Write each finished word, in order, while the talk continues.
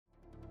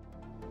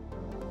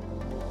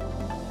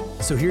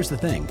So here's the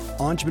thing,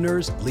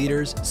 entrepreneurs,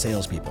 leaders,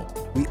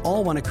 salespeople, we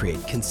all want to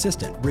create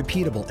consistent,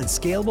 repeatable, and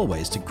scalable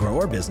ways to grow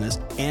our business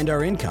and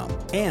our income.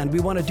 And we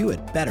want to do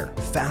it better,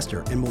 faster,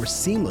 and more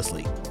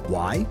seamlessly.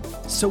 Why?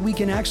 So we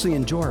can actually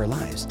enjoy our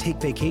lives,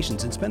 take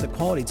vacations, and spend the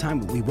quality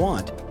time we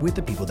want with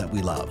the people that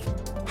we love.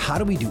 How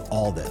do we do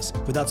all this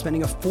without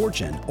spending a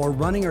fortune or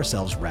running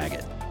ourselves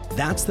ragged?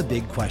 That's the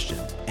big question,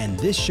 and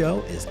this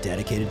show is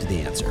dedicated to the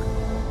answer.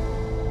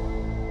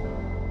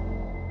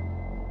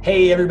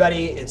 Hey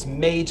everybody, it's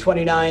May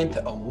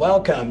 29th.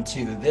 Welcome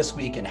to This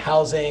Week in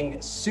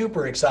Housing.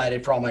 Super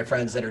excited for all my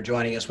friends that are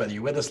joining us, whether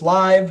you're with us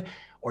live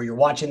or you're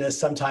watching this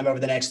sometime over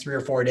the next 3 or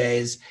 4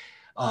 days.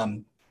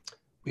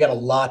 We got a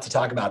lot to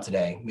talk about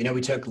today. We know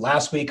we took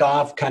last week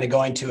off, kind of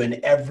going to an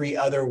every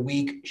other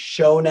week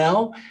show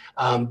now,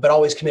 but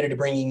always committed to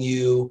bringing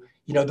you,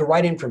 the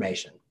right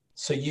information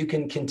so you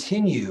can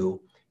continue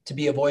to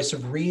be a voice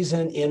of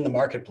reason in the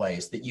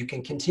marketplace, that you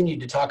can continue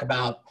to talk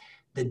about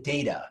the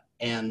data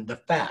and the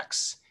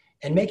facts,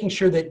 and making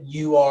sure that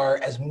you are,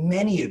 as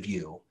many of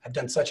you have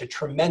done such a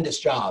tremendous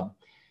job,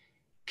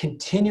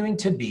 continuing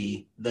to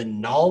be the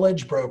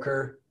knowledge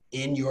broker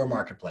in your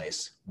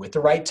marketplace with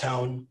the right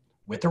tone,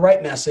 with the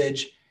right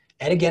message.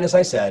 And again, as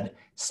I said,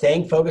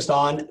 staying focused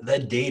on the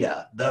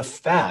data, the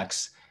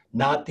facts,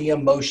 not the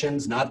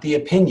emotions, not the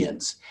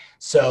opinions.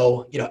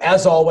 So,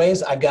 as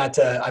always, I've got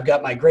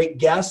my great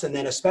guests and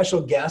then a special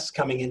guest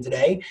coming in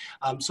today.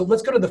 So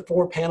let's go to the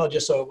 4 panel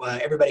just so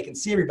everybody can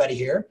see everybody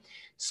here.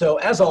 So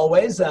as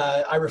always,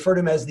 I refer to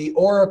him as the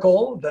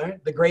Oracle,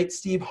 the great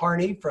Steve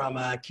Harney from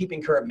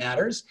Keeping Current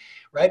Matters,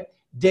 right?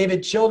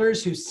 David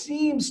Childers, who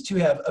seems to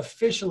have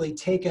officially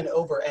taken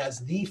over as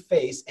the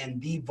face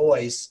and the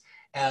voice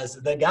as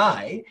the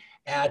guy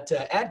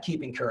at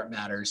Keeping Current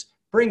Matters,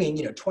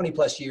 bringing 20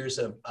 plus years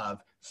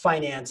of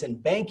finance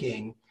and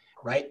banking,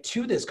 right,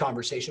 to this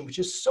conversation, which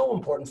is so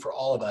important for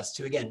all of us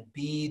to, again,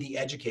 be the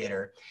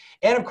educator.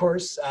 And of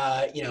course,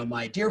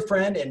 my dear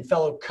friend and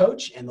fellow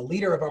coach and the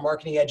leader of our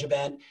Marketing Edge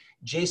event,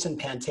 Jason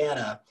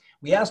Pantana.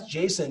 We asked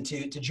Jason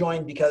to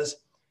join because,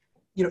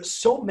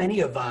 so many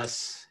of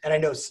us, and I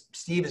know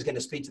Steve is going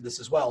to speak to this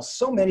as well,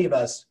 so many of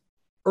us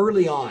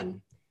early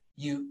on,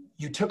 you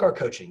took our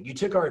coaching, you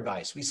took our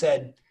advice. We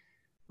said,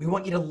 we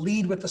want you to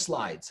lead with the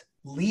slides,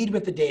 lead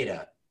with the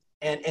data.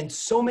 And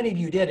so many of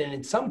you did. And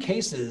in some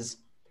cases,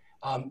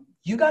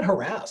 you got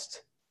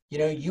harassed.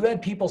 You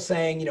had people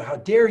saying, how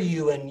dare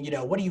you? And,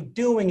 what are you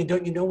doing? And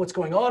don't you know what's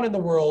going on in the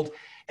world?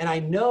 And I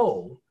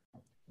know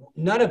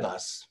none of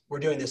us were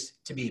doing this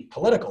to be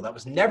political. That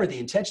was never the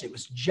intention. It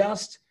was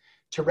just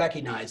to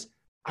recognize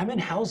I'm in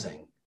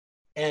housing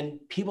and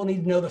people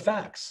need to know the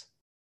facts.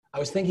 I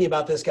was thinking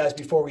about this, guys,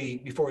 before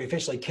we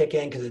officially kick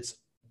in, because it's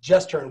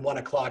just turned 1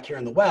 o'clock here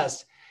in the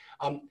West.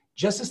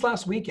 Just this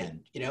last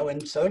weekend,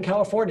 in Southern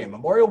California,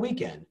 Memorial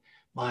Weekend,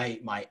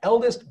 my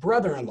eldest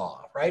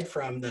brother-in-law, right,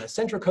 from the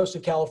Central Coast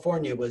of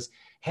California, was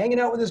hanging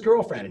out with his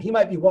girlfriend. And he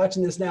might be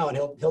watching this now and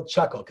he'll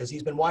chuckle because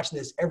he's been watching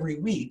this every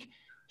week.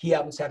 He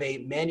happens to have a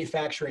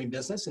manufacturing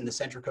business in the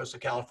Central Coast of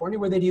California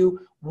where they do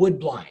wood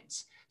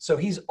blinds. So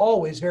he's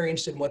always very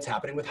interested in what's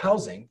happening with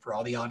housing for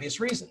all the obvious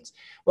reasons.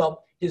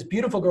 Well, his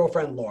beautiful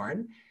girlfriend,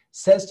 Lauren,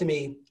 says to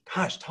me,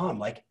 gosh,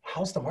 Tom,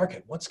 how's the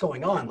market? What's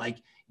going on?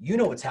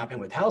 What's happening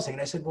with housing.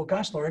 And I said, well,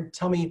 gosh, Lauren,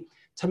 tell me,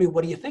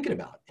 what are you thinking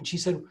about? And she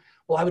said,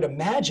 well, I would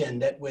imagine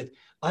that with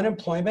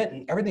unemployment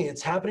and everything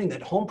that's happening,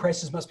 that home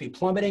prices must be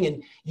plummeting.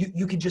 And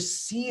you could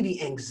just see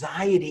the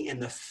anxiety and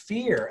the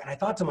fear. And I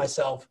thought to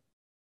myself,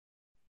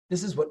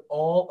 this is what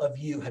all of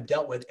you have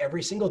dealt with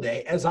every single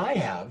day, as I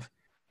have,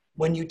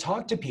 when you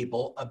talk to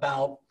people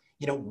about,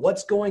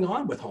 what's going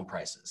on with home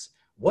prices,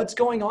 what's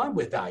going on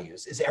with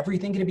values. Is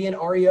everything going to be an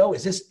REO?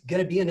 Is this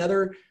going to be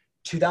another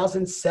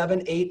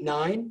 2007, 8,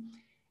 9?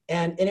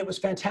 And it was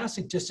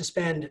fantastic just to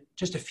spend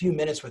just a few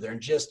minutes with her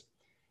and just,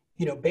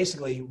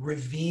 basically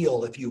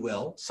reveal, if you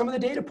will, some of the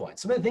data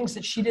points, some of the things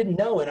that she didn't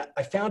know. And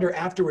I found her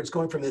afterwards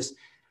going from this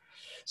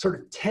sort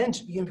of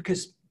tense,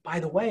 because by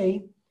the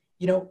way,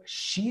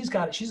 she's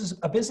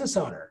a business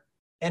owner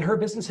and her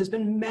business has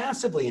been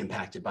massively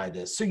impacted by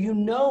this. So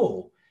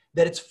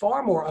that it's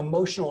far more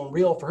emotional and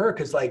real for her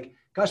because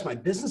gosh, my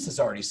business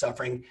is already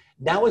suffering.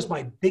 Now is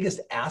my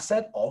biggest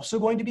asset also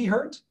going to be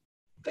hurt?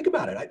 Think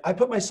about it. I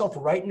put myself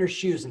right in her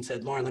shoes and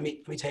said, Lauren, let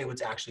me tell you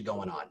what's actually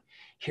going on.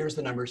 Here's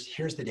the numbers.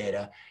 Here's the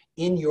data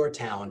in your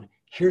town.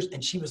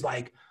 And she was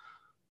like,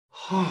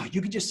 oh,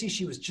 you could just see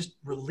she was just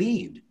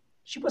relieved.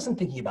 She wasn't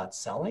thinking about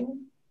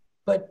selling,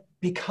 but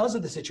because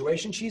of the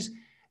situation, she's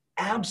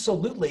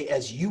absolutely,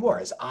 as you are,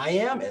 as I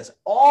am, as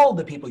all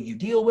the people you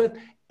deal with,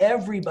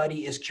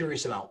 everybody is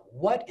curious about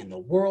what in the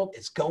world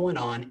is going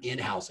on in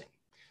housing.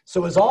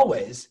 So as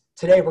always,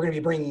 today we're going to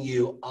be bringing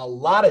you a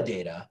lot of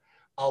data,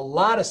 a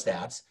lot of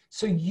stats,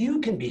 so you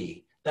can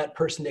be that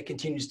person that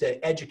continues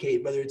to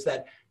educate, whether it's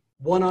that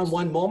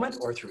one-on-one moment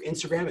or through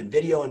Instagram and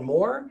video and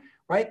more,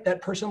 right?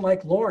 That person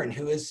like Lauren,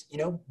 who is,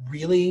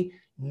 really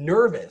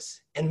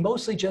nervous and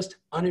mostly just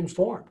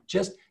uninformed,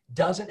 just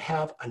doesn't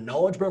have a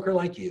knowledge broker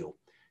like you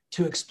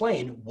to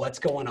explain what's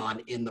going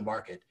on in the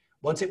market.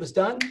 Once it was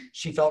done,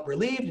 she felt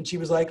relieved and she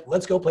was like,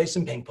 let's go play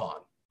some ping pong.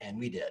 And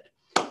we did.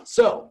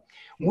 So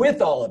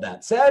with all of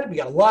that said, we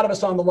got a lot of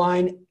us on the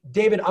line.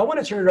 David, I want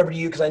to turn it over to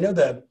you because I know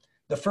the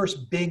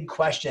first big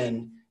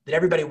question that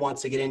everybody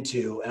wants to get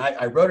into, and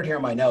I wrote it here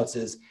in my notes,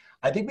 is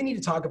I think we need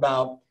to talk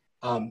about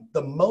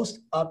the most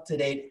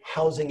up-to-date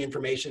housing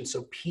information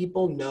so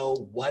people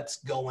know what's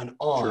going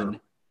on.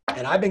 Sure.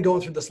 And I've been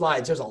going through the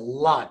slides. There's a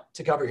lot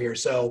to cover here.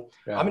 So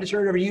I'm going to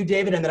turn it over to you,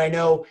 David, and then I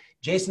know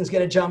Jason's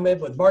going to jump in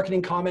with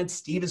marketing comments.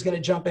 Steve is going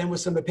to jump in with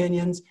some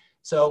opinions.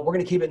 So we're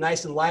going to keep it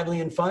nice and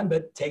lively and fun,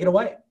 but take it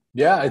away.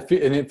 Yeah,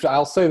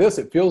 I'll say this,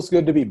 it feels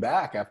good to be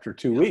back after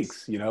 2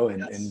 weeks,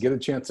 and get a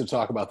chance to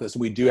talk about this.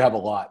 We do have a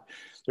lot.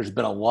 There's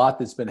been a lot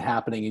that's been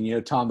happening.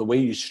 And, Tom, the way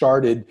you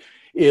started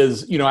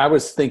is, I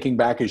was thinking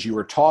back as you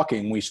were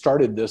talking, we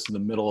started this in the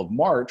middle of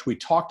March. We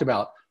talked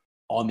about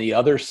on the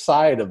other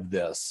side of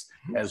this,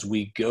 as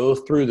we go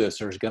through this,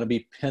 there's going to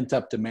be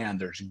pent-up demand.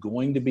 There's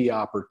going to be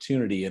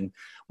opportunity. And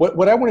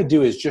what I want to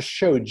do is just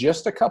show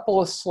just a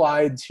couple of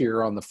slides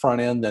here on the front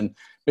end, and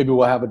maybe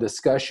we'll have a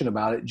discussion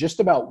about it,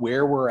 just about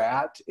where we're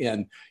at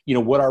and,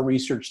 what our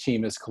research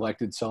team has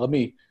collected. So let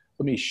me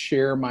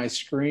share my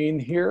screen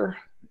here,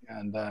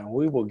 and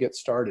we will get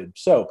started.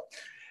 So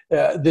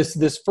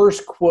this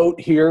first quote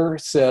here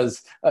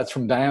says, it's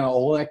from Diana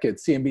Olnick at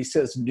CNBC,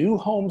 says, new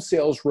home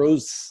sales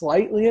rose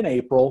slightly in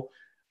April,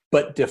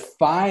 but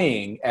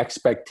defying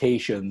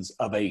expectations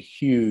of a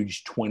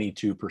huge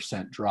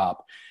 22%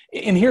 drop.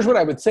 And here's what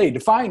I would say,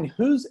 defying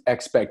whose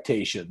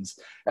expectations?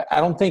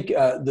 I don't think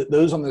that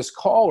those on this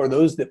call are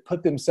those that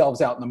put themselves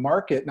out in the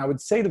market. And I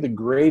would say to the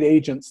great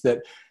agents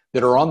that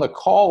are on the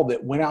call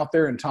that went out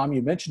there, and Tom,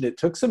 you mentioned it,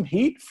 took some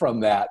heat from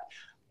that,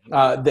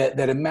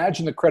 that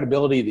imagine the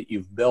credibility that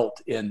you've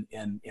built in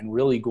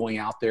really going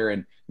out there.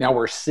 And now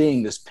we're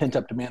seeing this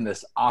pent-up demand,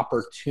 this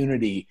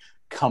opportunity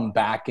come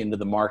back into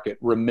the market,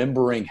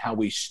 remembering how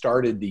we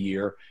started the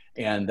year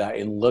and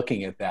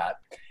looking at that.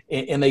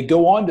 And they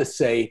go on to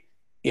say,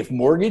 if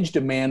mortgage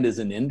demand is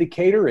an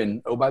indicator,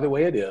 and oh, by the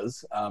way, it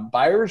is,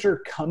 buyers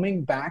are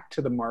coming back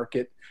to the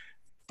market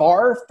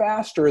far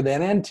faster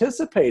than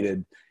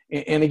anticipated.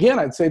 And again,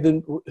 I'd say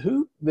then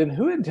who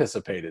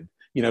anticipated,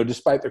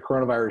 despite the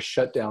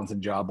coronavirus shutdowns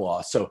and job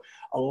loss. So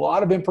a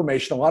lot of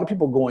information, a lot of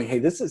people going, hey,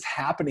 this is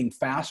happening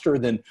faster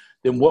than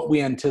what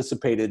we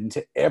anticipated. And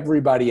to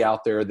everybody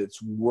out there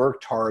that's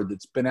worked hard,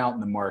 that's been out in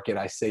the market,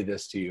 I say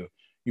this to you,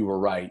 you were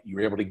right. You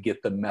were able to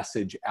get the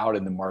message out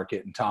in the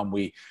market. And Tom,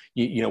 we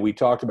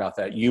talked about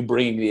that. You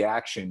bringing the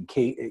action,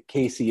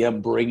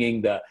 KCM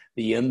bringing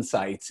the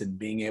insights and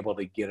being able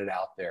to get it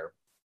out there.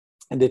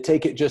 And to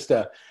take it just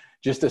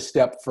a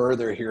step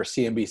further here,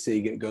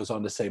 CNBC goes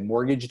on to say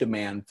mortgage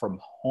demand from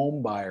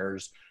home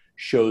buyers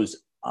shows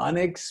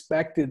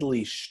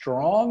unexpectedly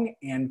strong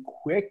and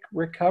quick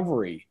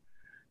recovery.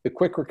 The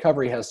quick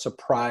recovery has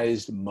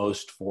surprised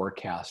most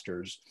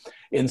forecasters.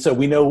 And so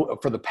we know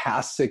for the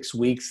past 6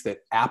 weeks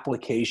that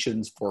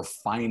applications for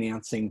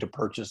financing to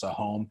purchase a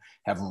home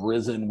have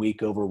risen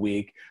week over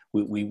week.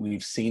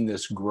 We've seen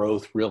this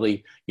growth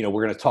really,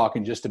 we're going to talk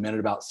in just a minute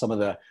about some of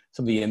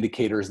the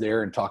indicators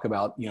there and talk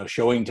about,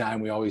 showing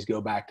time. We always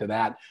go back to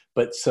that,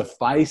 but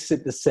suffice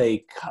it to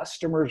say,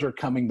 customers are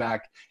coming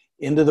back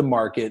into the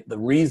market. The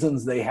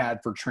reasons they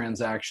had for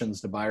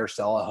transactions to buy or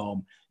sell a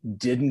home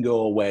didn't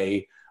go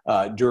away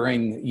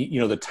during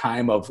the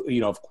time of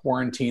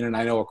quarantine. And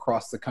I know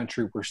across the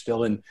country we're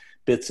still in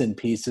bits and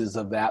pieces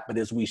of that, but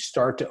as we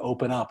start to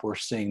open up, we're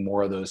seeing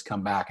more of those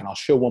come back. And I'll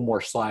show one more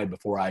slide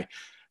before I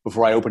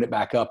open it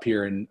back up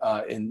here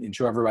and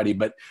show everybody.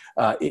 But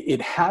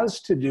it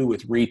has to do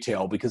with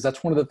retail, because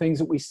that's one of the things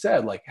that we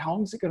said, like, how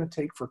long is it going to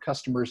take for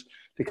customers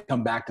to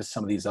come back to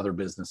some of these other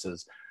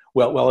businesses?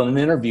 Well, in an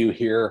interview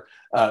here,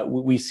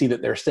 we see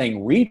that they're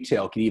saying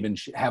retail can even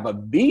have a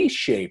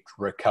V-shaped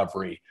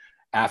recovery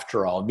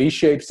after all.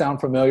 V-shaped sound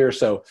familiar?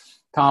 So,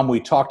 Tom, we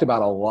talked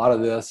about a lot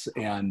of this,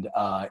 and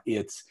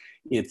it's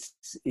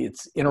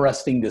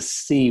interesting to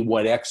see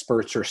what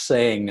experts are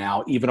saying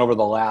now, even over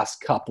the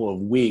last couple of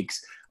weeks,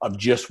 of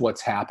just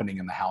what's happening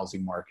in the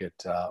housing market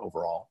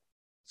overall.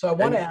 So I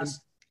want to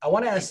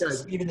ask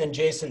Stephen and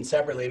Jason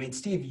separately. I mean,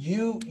 Steve,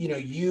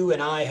 you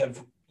and I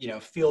have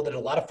fielded a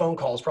lot of phone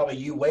calls, probably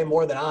you way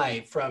more than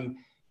I, from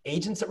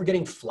agents that were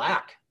getting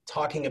flack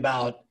talking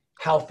about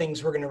how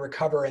things were going to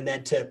recover and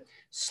then to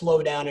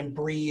slow down and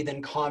breathe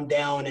and calm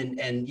down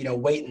and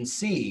wait and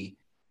see.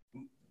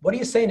 What do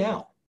you say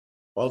now?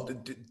 Well,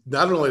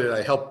 not only did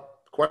I help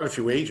quite a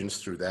few agents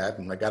through that,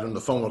 and I got on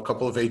the phone with a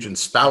couple of agents'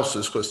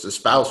 spouses because the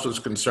spouse was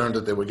concerned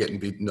that they were getting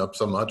beaten up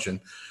so much, and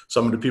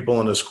some of the people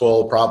on this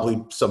call,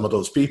 probably some of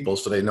those people,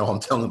 so they know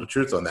I'm telling the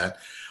truth on that.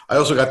 I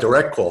also got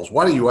direct calls.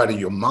 What, are you out of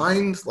your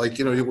mind? Like,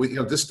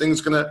 this thing's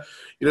gonna,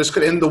 this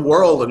could end the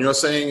world, and you're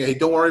saying, hey,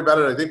 don't worry about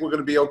it. I think we're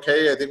gonna be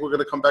okay. I think we're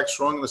gonna come back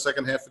strong in the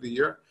second half of the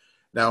year.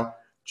 Now,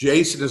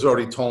 Jason has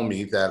already told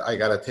me that I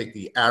got to take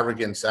the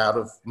arrogance out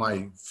of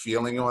my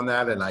feeling on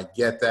that, and I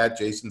get that.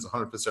 Jason's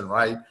 100%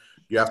 right.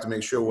 You have to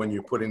make sure when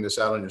you're putting this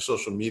out on your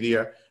social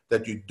media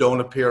that you don't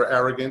appear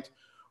arrogant.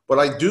 But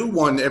I do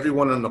want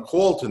everyone on the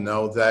call to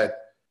know that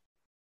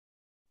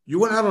you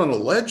went out on a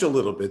ledge a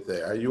little bit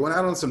there. You went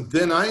out on some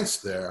thin ice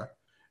there.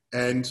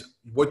 And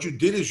what you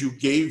did is you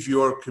gave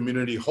your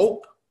community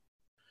hope.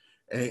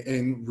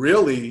 And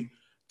really,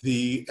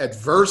 the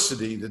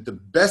adversity, that the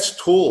best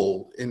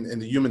tool in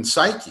the human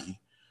psyche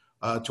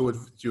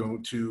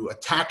to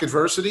attack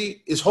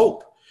adversity is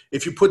hope.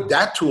 If you put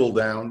that tool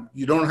down,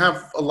 you don't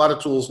have a lot of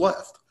tools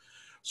left.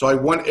 So I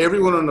want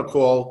everyone on the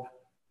call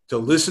to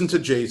listen to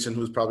Jason,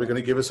 who's probably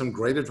going to give us some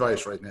great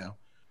advice right now.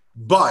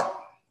 But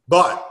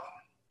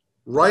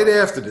right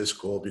after this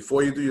call,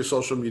 before you do your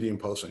social media and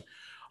posting,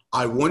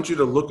 I want you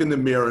to look in the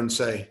mirror and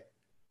say,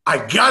 I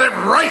got it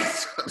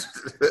right,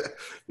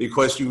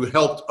 because you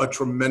helped a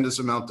tremendous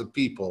amount of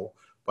people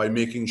by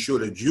making sure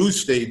that you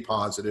stayed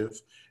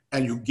positive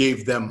and you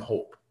gave them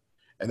hope.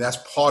 And that's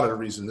part of the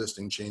reason this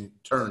thing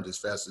turned as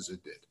fast as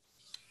it did.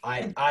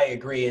 I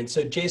agree. And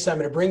so, Jason, I'm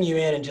going to bring you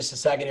in just a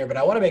second here, but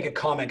I want to make a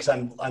comment because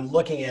I'm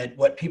looking at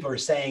what people are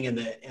saying in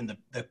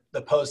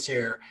the post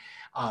here.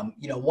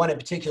 One in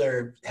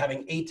particular,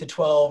 having 8 to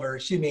 12, or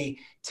excuse me,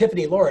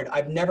 Tiffany Lord,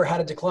 I've never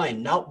had a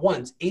decline, not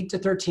once. 8 to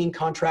 13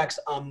 contracts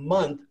a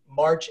month,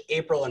 March,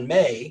 April, and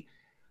May.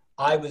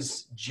 I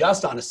was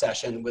just on a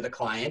session with a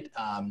client.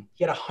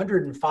 He had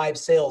 105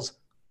 sales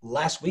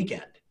last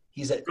weekend.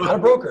 He's not a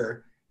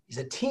broker. He's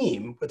a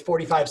team with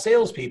 45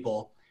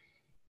 salespeople.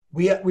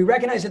 We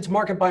recognize it's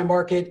market by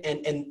market.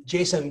 And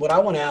Jason, what I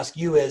want to ask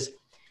you is,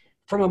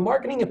 from a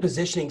marketing and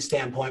positioning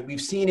standpoint,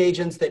 we've seen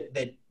agents that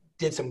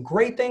did some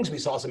great things. We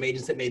saw some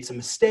agents that made some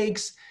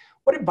mistakes.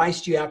 What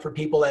advice do you have for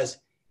people, as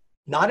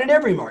not in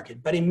every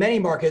market, but in many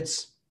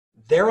markets,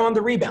 they're on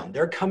the rebound,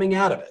 they're coming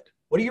out of it?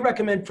 What do you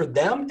recommend for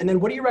them? And then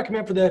what do you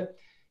recommend for the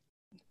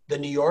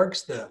New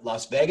Yorks, the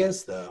Las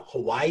Vegas, the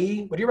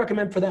Hawaii? What do you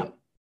recommend for them?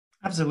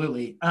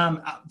 Absolutely.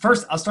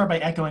 First, I'll start by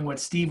echoing what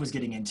Steve was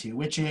getting into,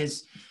 which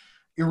is,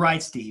 you're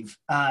right, Steve.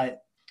 A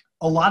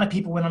lot of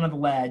people went on the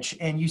ledge,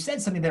 and you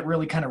said something that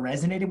really kind of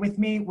resonated with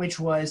me, which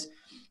was,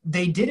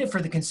 they did it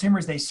for the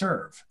consumers they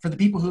serve, for the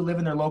people who live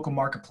in their local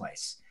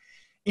marketplace.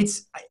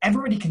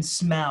 Everybody can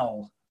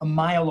smell a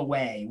mile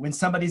away when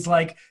somebody's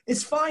like,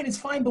 it's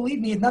fine, believe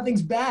me,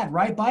 nothing's bad,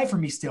 right? Buy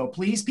from me still,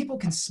 please. People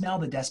can smell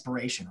the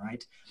desperation,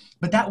 right?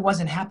 But that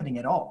wasn't happening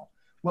at all.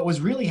 What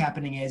was really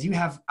happening is, you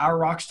have our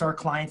rockstar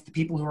clients, the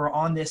people who are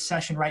on this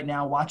session right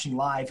now watching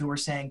live, who are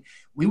saying,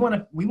 we want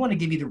to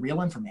give you the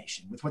real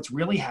information with what's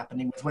really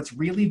happening, with what's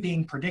really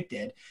being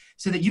predicted,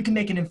 so that you can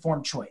make an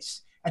informed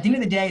choice. At the end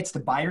of the day, it's the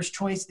buyer's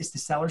choice, it's the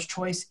seller's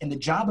choice, and the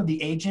job of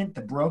the agent,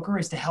 the broker,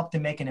 is to help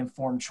them make an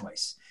informed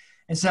choice.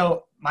 And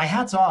so my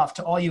hat's off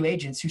to all you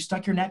agents who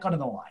stuck your neck onto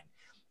the line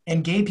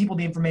and gave people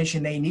the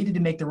information they needed to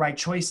make the right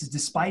choices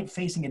despite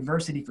facing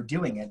adversity for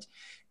doing it.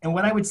 And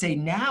what I would say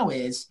now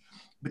is,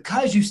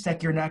 because you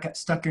stuck your neck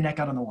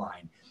out on the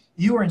line,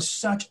 you are in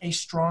such a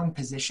strong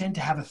position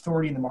to have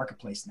authority in the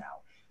marketplace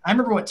now. I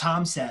remember what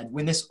Tom said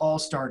when this all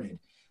started.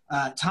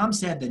 Tom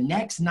said the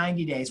next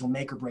 90 days will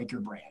make or break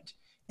your brand.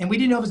 And we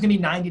didn't know if it was going to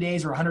be 90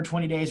 days or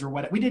 120 days or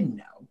what. We didn't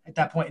know at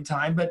that point in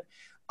time. But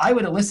I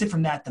would elicit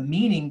from that the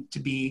meaning to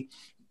be,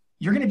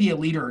 you're going to be a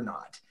leader or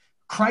not.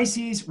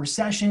 Crises,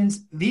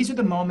 recessions, these are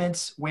the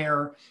moments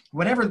where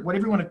whatever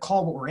you want to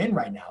call what we're in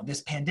right now,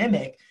 this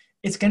pandemic,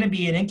 it's going to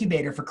be an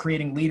incubator for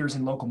creating leaders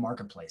in local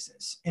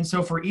marketplaces. And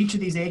so for each of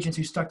these agents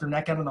who stuck their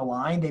neck out on the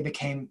line,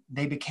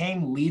 they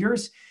became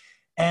leaders.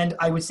 And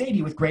I would say to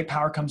you, with great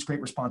power comes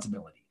great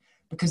responsibility,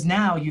 because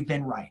now you've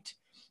been right.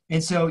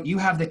 And so you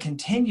have the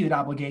continued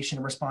obligation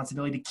and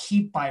responsibility to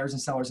keep buyers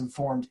and sellers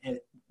informed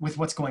with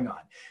what's going on.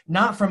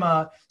 Not from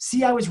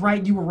see, I was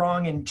right, you were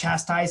wrong, and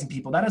chastising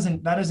people. That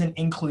doesn't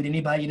include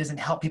anybody. It doesn't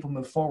help people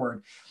move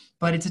forward.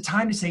 But it's a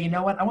time to say, you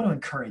know what? I want to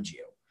encourage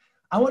you.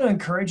 I want to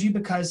encourage you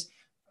because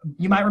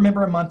you might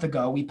remember a month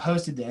ago, we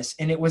posted this,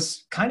 and it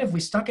was we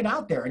stuck it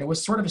out there, and it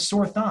was sort of a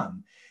sore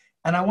thumb.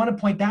 And I want to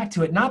point back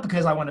to it, not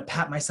because I want to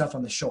pat myself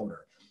on the shoulder,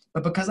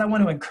 but because I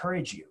want to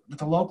encourage you that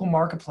the local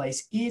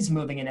marketplace is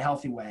moving in a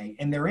healthy way.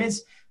 And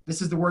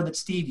this is the word that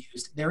Steve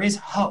used, there is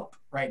hope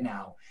right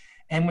now.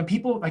 And when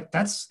people,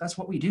 that's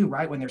what we do,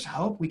 right? When there's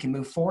hope, we can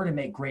move forward and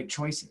make great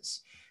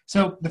choices.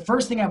 So the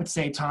first thing I would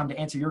say, Tom, to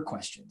answer your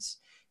questions,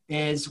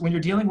 is when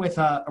you're dealing with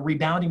a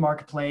rebounding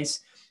marketplace,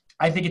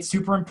 I think it's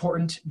super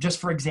important, just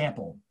for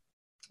example,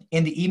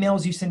 in the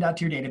emails you send out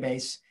to your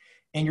database,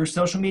 in your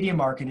social media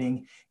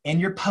marketing, in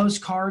your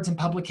postcards and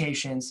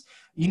publications,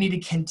 you need to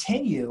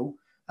continue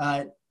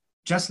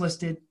just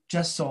listed,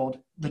 just sold,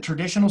 the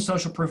traditional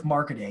social proof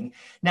marketing.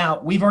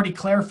 Now, we've already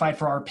clarified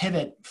for our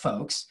pivot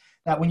folks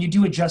that when you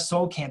do a just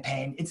sold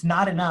campaign, it's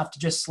not enough to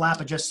just slap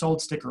a just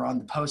sold sticker on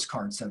the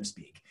postcard, so to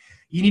speak.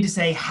 You need to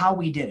say how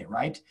we did it,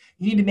 right?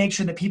 You need to make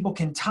sure that people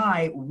can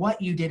tie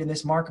what you did in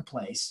this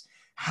marketplace,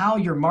 how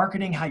your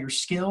marketing, how your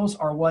skills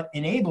are what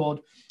enabled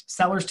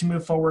sellers to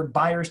move forward,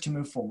 buyers to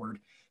move forward.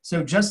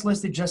 So just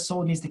listed, just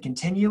sold needs to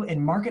continue,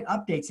 and market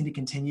updates need to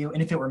continue.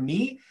 And if it were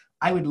me,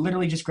 I would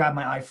literally just grab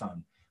my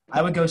iPhone.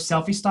 I would go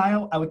selfie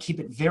style. I would keep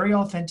it very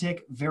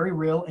authentic, very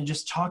real, and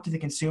just talk to the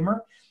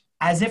consumer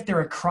as if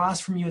they're across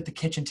from you at the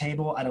kitchen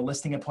table at a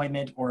listing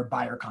appointment or a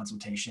buyer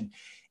consultation.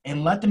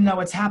 and let them know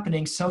what's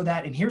happening so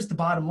that, and here's the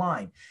bottom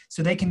line,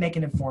 so they can make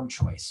an informed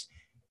choice.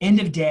 End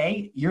of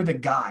day, you're the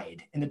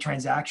guide in the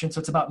transaction. So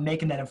it's about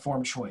making that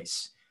informed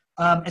choice.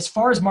 As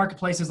far as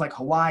marketplaces like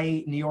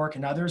Hawaii, New York,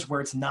 and others,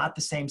 where it's not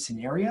the same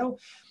scenario,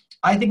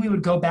 I think we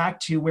would go back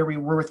to where we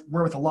were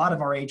with a lot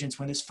of our agents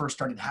when this first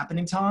started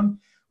happening, Tom,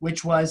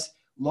 which was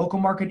local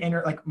market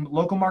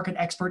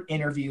expert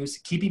interviews,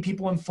 keeping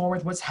people informed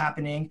with what's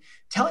happening,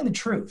 telling the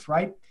truth,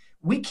 right?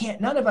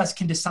 None of us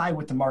can decide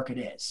what the market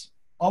is.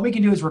 All we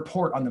can do is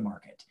report on the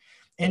market.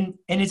 And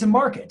it's a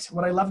market.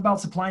 What I love about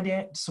supply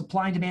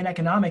and demand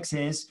economics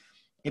is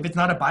if it's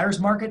not a buyer's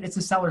market, it's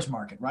a seller's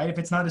market, right? If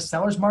it's not a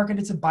seller's market,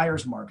 it's a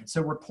buyer's market.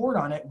 So report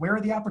on it, where are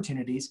the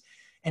opportunities,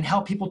 and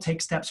help people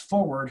take steps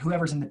forward,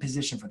 whoever's in the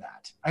position for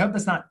that. I hope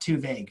that's not too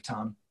vague,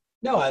 Tom.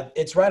 No,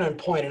 it's right on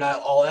point. And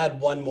I'll add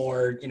one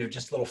more,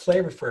 just a little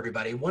flavor for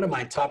everybody. One of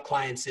my top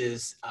clients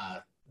is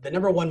the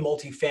number one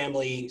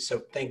multifamily. So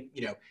think,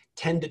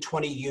 10 to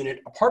 20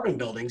 unit apartment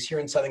buildings here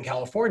in Southern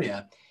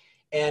California.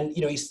 And,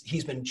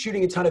 he's been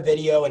shooting a ton of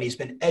video and he's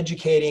been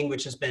educating,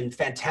 which has been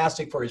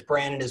fantastic for his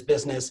brand and his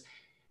business.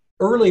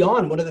 Early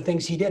on, one of the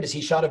things he did is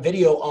he shot a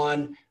video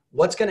on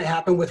what's going to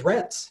happen with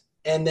rents.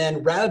 And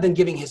then rather than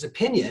giving his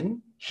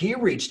opinion, he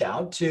reached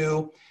out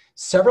to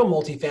several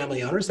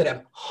multifamily owners that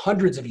have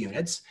hundreds of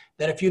units,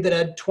 then a few that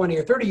had 20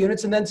 or 30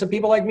 units, and then some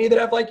people like me that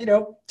have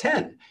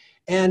 10.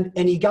 And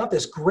he got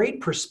this great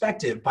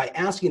perspective by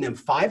asking them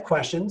 5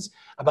 questions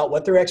about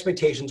what their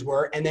expectations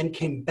were, and then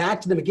came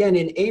back to them again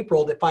in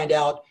April to find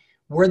out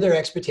were their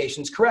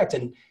expectations correct.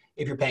 And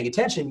if you're paying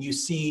attention, you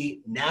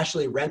see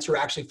nationally rents are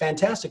actually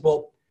fantastic.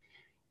 Well,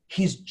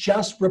 he's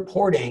just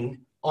reporting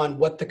on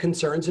what the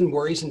concerns and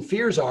worries and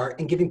fears are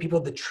and giving people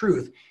the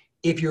truth.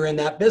 If you're in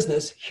that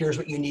business, here's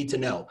what you need to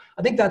know.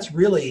 I think that's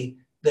really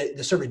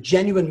the sort of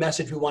genuine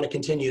message we want to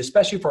continue,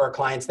 especially for our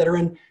clients that are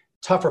in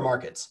tougher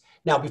markets.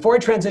 Now, before I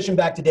transition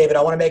back to David,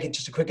 I want to make it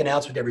just a quick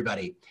announcement to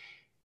everybody.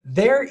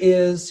 There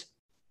is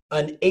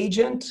an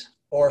agent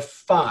or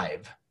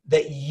 5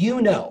 that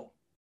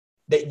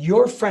that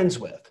you're friends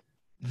with,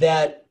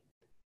 that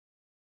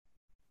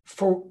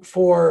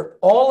for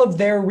all of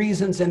their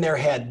reasons in their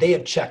head, they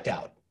have checked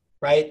out,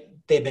 right?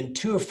 They've been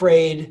too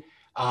afraid,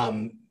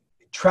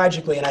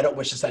 tragically, and I don't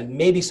wish to say,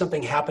 maybe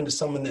something happened to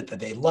someone that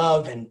they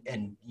love,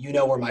 and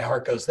where my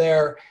heart goes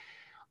there.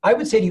 I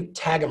would say to you,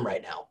 tag them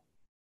right now.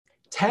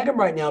 Tag them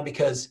right now,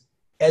 because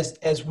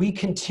as we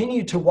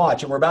continue to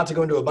watch, and we're about to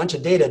go into a bunch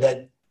of data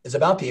that is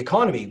about the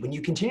economy, when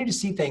you continue to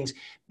see things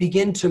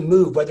begin to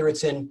move, whether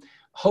it's in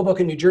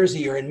Hoboken, New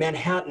Jersey, or in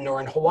Manhattan,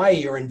 or in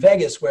Hawaii, or in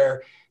Vegas,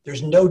 where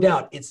there's no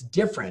doubt it's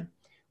different,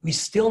 we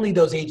still need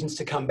those agents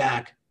to come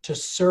back to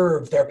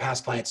serve their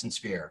past clients in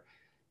Sphere.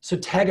 So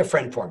tag a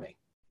friend for me.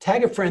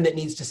 Tag a friend that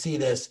needs to see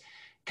this,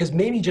 because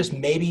maybe, just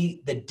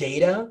maybe, the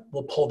data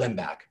will pull them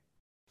back.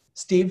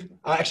 Steve,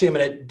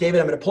 David,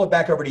 I'm going to pull it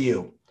back over to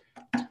you.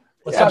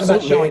 Let's talk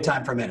about showing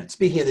time for a minute.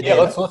 Speaking of the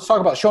data. Let's talk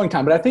about showing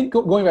time. But I think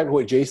going back to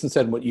what Jason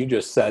said and what you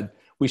just said,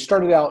 we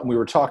started out and we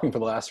were talking for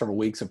the last several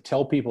weeks of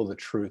tell people the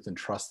truth and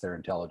trust their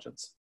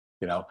intelligence,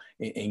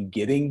 and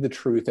getting the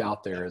truth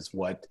out there is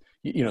what,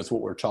 it's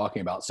what we're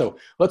talking about. So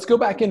let's go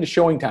back into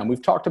showing time.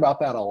 We've talked about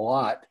that a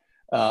lot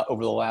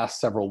over the last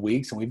several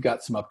weeks, and we've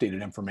got some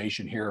updated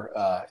information here.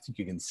 I think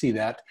you can see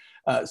that.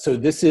 So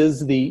this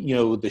is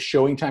the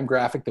showing time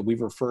graphic that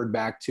we've referred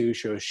back to,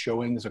 shows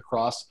showings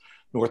across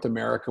North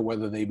America,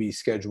 whether they be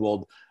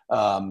scheduled,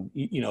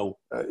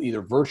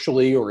 either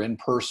virtually or in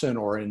person,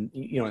 or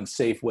in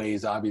safe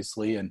ways,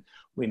 obviously. And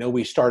we know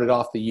we started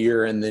off the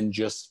year and then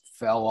just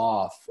fell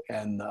off,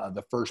 and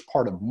the first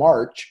part of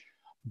March,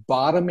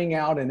 bottoming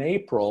out in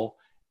April,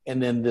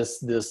 and then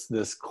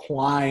this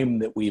climb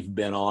that we've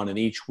been on, and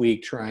each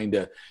week trying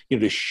to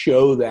to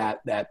show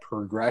that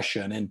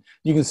progression. And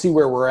you can see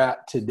where we're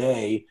at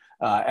today,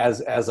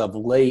 as of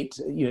late,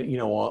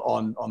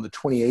 on the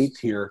 28th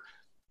here.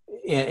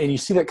 And you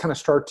see that kind of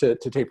start to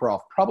taper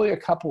off. Probably a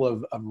couple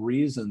of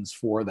reasons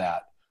for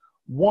that.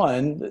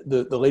 One,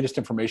 the latest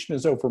information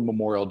is over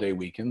Memorial Day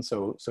weekend,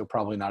 so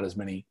probably not as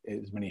many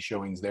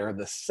showings there.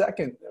 The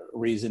second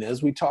reason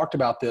is, we talked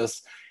about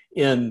this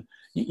in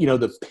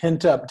the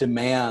pent up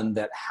demand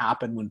that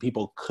happened when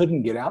people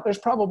couldn't get out. There's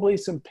probably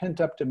some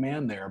pent up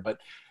demand there, but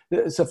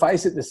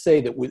suffice it to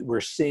say that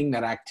we're seeing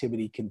that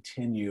activity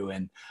continue,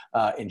 and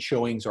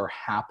showings are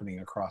happening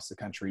across the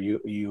country.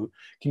 You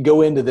can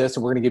go into this,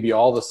 and we're going to give you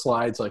all the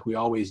slides like we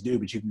always do,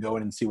 but you can go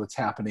in and see what's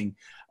happening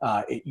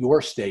at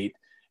your state.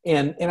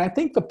 And I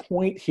think the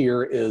point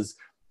here is,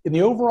 in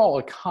the overall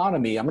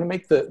economy, I'm going to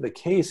make the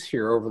case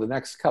here over the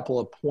next couple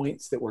of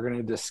points that we're going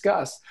to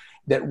discuss,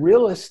 that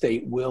real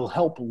estate will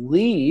help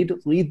lead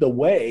the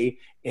way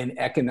in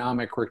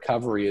economic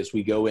recovery as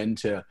we go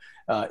into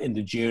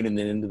June and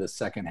then into the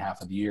second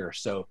half of the year.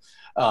 So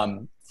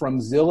from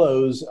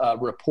Zillow's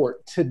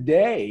report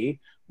today,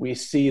 we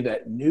see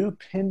that new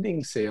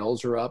pending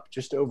sales are up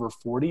just over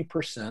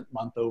 40%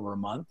 month over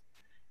month,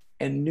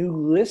 and new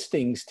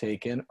listings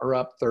taken are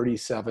up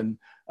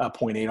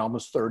 37.8,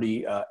 almost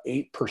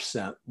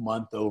 38%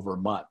 month over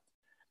month.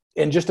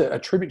 And just a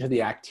tribute to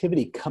the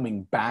activity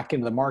coming back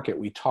into the market.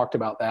 We talked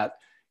about that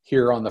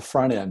here on the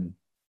front end.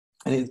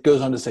 And it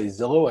goes on to say,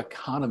 Zillow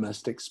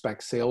economists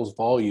expect sales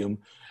volume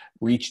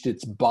reached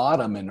its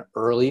bottom in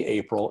early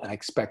April and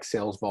expect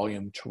sales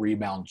volume to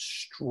rebound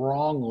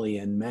strongly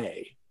in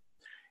May.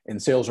 And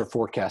sales are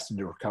forecasted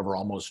to recover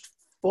almost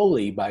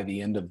fully by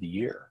the end of the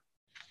year.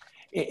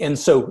 And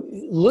so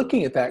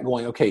looking at that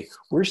going, okay,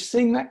 we're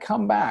seeing that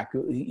come back.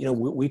 You know,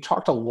 we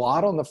talked a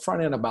lot on the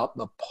front end about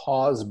the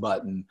pause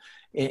button.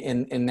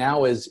 And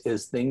now as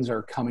things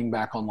are coming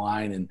back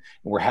online and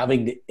we're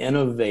having to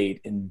innovate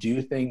and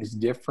do things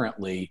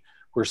differently,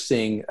 we're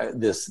seeing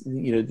these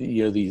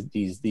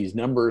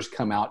numbers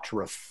come out to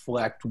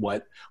reflect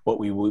what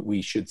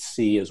we should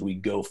see as we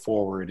go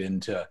forward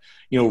into,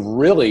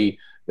 really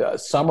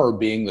summer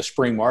being the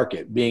spring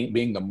market,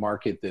 being the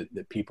market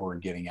that people are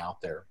getting out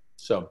there.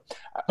 So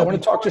I want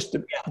to talk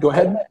go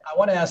ahead. I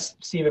want to ask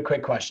Steve a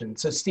quick question.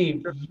 So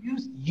Steve,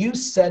 you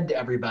said to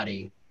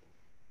everybody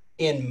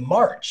in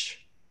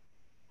March,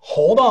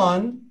 hold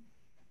on,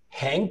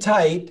 hang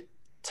tight,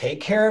 take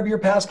care of your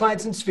past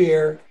clients and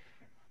Sphere.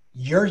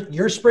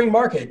 Your spring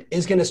market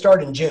is going to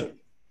start in June,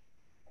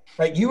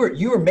 right? You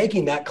were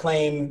making that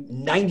claim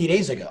 90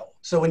 days ago.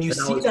 So when you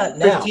see that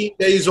now, 15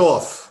 days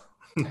off.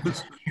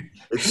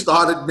 It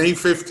started May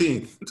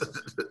 15th.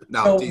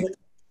 So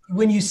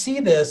when you see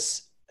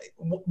this,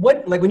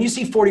 when you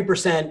see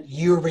 40%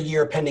 year over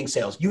year pending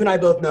sales, you and I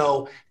both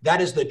know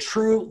that is the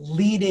true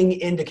leading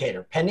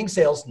indicator. Pending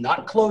sales,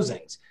 not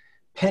closings,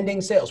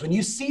 pending sales. When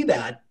you see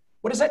that,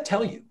 what does that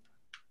tell you?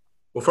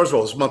 Well, first of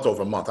all, it's month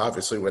over month.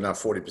 Obviously, we're not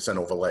 40%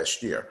 over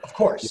last year. Of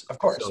course,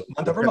 so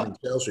month over month.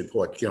 The sales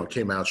report,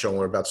 came out showing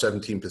we're about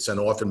 17%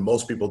 off, and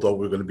most people thought we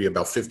were going to be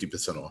about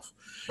 50% off.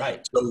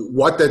 Right. So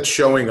what that's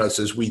showing us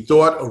is we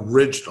thought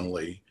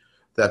originally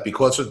that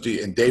because of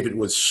and David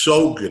was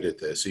so good at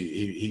this,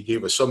 he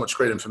gave us so much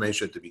great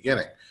information at the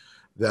beginning,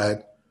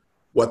 that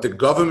what the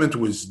government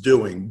was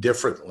doing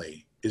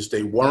differently is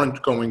they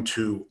weren't going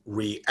to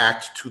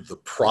react to the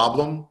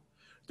problem.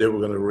 They were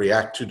going to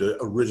react to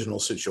the original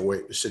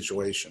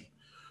situation.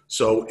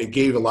 So it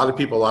gave a lot of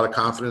people a lot of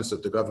confidence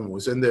that the government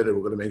was in there. They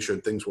were going to make sure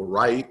things were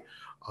right,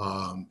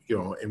 and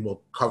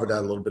we'll cover that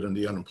a little bit in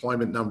the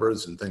unemployment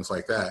numbers and things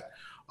like that.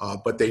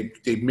 But they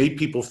made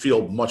people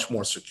feel much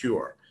more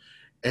secure.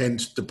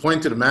 And the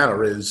point of the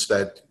matter is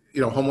that,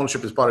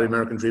 homeownership is part of the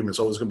American dream. It's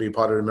always going to be a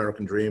part of the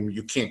American dream.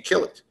 You can't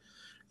kill it.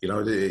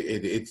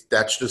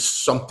 That's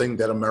just something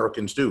that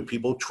Americans do.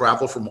 People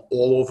travel from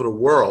all over the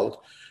world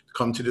to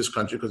come to this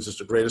country because it's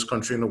the greatest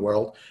country in the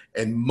world.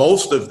 And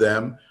most of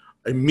them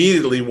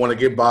immediately want to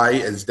get by,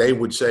 as they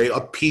would say,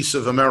 a piece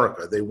of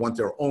America. They want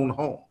their own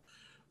home.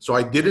 So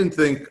I didn't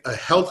think a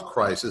health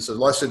crisis,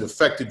 unless it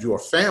affected your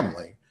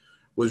family,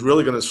 was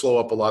really going to slow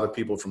up a lot of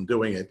people from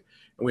doing it.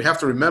 And we have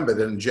to remember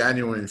that in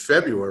January and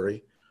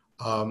February,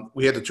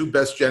 we had the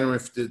best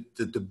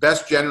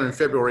January and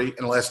February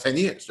in the last 10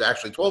 years,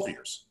 actually 12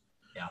 years.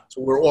 Yeah.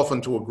 So we're off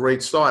into a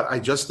great start. I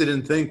just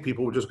didn't think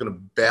people were just going to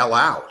bail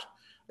out.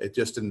 It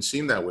just didn't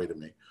seem that way to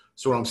me.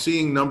 So when I'm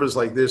seeing numbers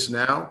like this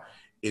now,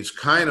 it's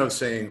kind of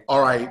saying,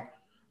 all right,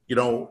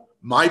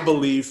 my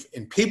belief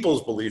in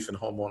people's belief in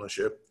home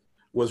ownership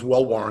was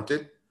well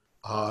warranted.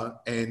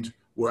 And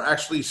we're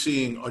actually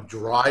seeing a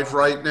drive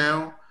right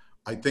now,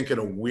 I think in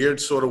a weird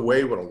sort of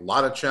way with a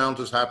lot of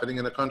challenges happening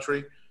in the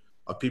country,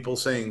 of people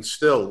saying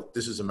still,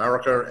 this is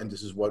America and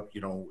this is what,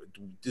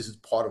 this is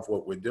part of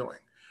what we're doing.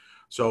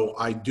 So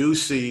I do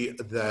see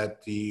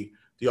that the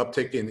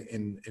uptick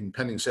in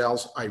pending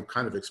sales, I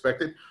kind of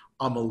expected.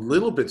 I'm a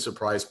little bit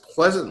surprised,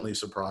 pleasantly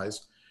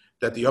surprised,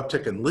 that the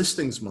uptick in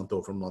listings month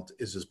over month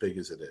is as big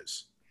as it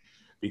is.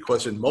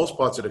 Because in most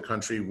parts of the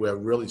country, we're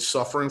really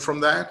suffering from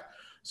that.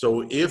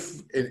 So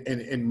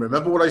and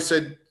remember what I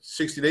said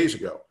 60 days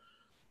ago,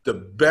 the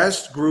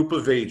best group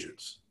of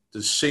agents,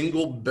 the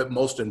single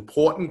most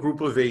important group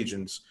of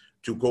agents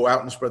to go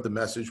out and spread the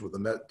message with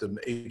the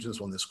agents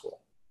on this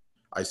call.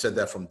 I said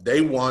that from day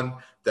one,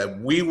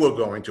 that we were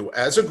going to,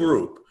 as a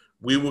group,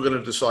 we were going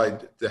to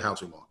decide the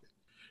housing market.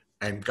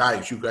 And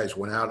guys, you guys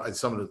went out, and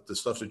some of the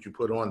stuff that you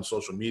put on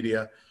social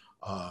media,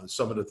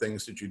 some of the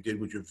things that you did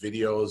with your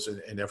videos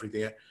and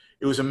everything,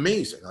 it was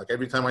amazing. Like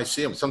every time I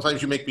see them,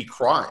 sometimes you make me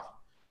cry.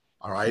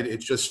 All right.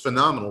 It's just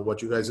phenomenal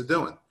what you guys are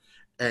doing.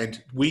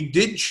 And we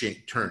did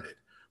turn it.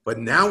 But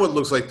now it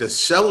looks like the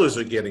sellers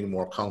are getting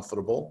more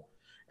comfortable.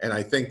 And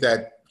I think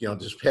that,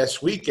 this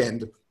past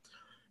weekend,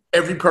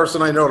 every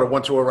person I know that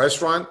went to a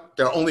restaurant,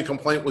 their only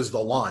complaint was the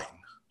line.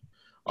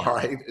 All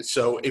right.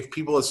 So if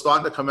people are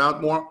starting to come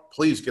out more,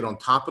 please get on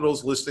top of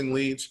those listing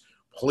leads.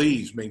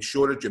 Please make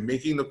sure that you're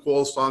making the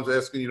calls Tom's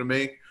asking you to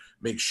make.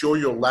 Make sure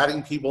you're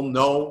letting people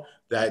know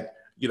that,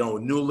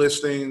 new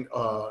listing,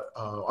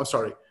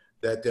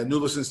 that their new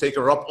listings take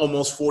are up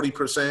almost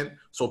 40%.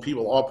 So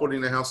people are putting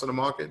their house on the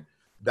market.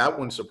 That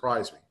one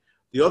surprised me.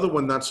 The other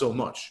one, not so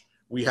much.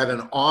 We had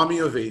an army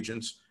of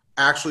agents,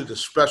 actually the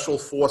special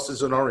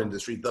forces in our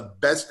industry, the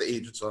best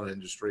agents in our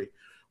industry.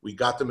 We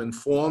got them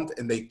informed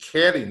and they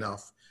cared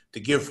enough to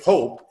give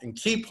hope and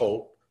keep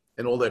hope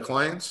in all their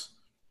clients.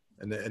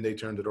 and they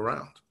turned it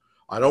around.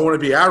 I don't want to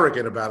be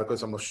arrogant about it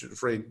because I'm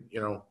afraid,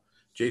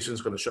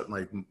 Jason's going to shut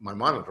my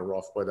monitor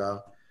off, but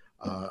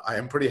I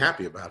am pretty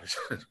happy about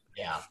it.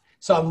 Yeah.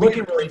 So I'm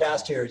looking really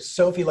fast here.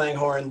 Sophie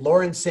Langhorne,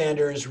 Lauren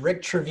Sanders,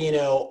 Rick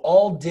Trevino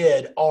all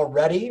did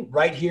already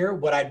right here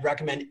what I'd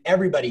recommend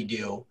everybody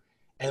do.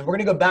 And we're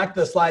going to go back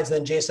to the slides.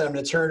 Then, Jason, I'm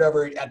going to turn it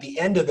over at the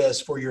end of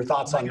this for your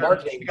thoughts on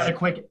marketing. I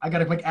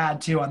got a quick add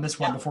too on this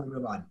one before we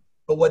move on.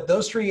 But what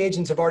those three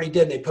agents have already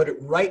did, and they put it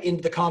right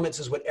into the comments,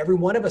 is what every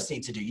one of us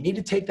needs to do. You need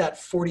to take that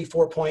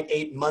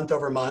 44.8 month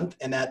over month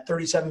and that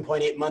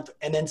 37.8 month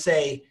and then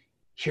say,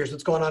 here's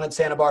what's going on in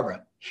Santa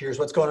Barbara. Here's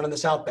what's going on in the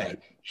South Bay.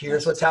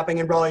 Here's what's happening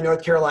in Raleigh,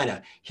 North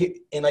Carolina.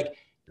 And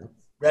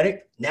ready?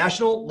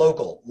 National,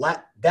 local.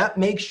 That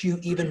makes you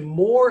even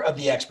more of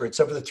the expert.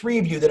 So for the three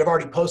of you that have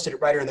already posted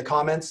it right here in the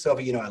comments,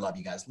 Sophie, I love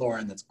you guys.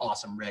 Lauren, that's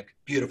awesome. Rick,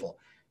 beautiful.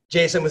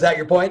 Jason, was that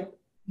your point?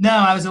 No,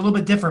 I was a little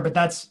bit different, but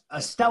that's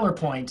a stellar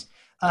point.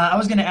 I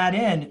was going to add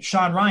in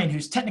Sean Ryan,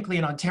 who's technically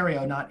in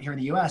Ontario, not here in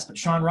the U.S., but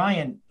Sean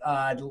Ryan,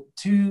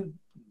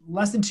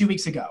 less than 2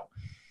 weeks ago,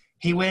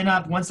 he went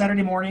up one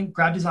Saturday morning,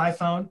 grabbed his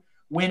iPhone,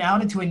 went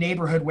out into a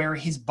neighborhood where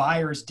his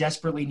buyers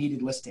desperately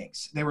needed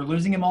listings. They were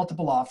losing him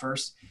multiple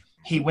offers.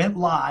 He went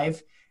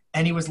live,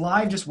 and he was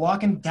live just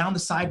walking down the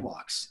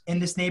sidewalks in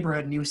this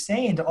neighborhood, and he was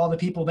saying to all the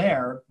people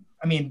there,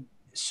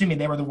 assuming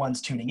they were the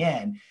ones tuning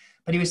in,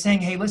 but he was saying,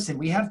 hey, listen,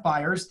 we have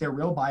buyers. They're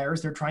real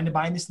buyers. They're trying to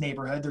buy in this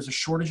neighborhood. There's a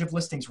shortage of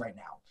listings right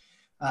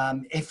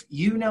now. If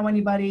you know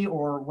anybody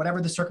or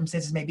whatever the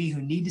circumstances may be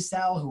who need to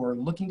sell, who are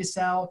looking to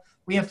sell,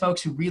 we have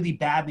folks who really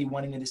badly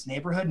want into this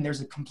neighborhood, and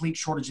there's a complete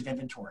shortage of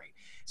inventory.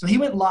 So he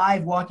went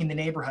live walking the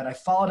neighborhood. I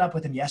followed up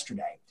with him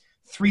yesterday.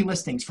 3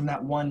 listings from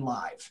that one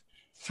live.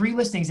 3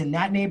 listings in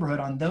that neighborhood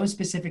on those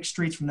specific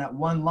streets from that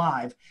one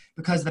live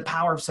because of the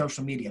power of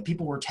social media.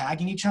 People were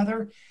tagging each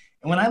other.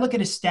 And when I look at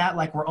a stat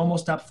like we're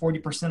almost up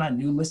 40% on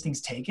new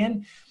listings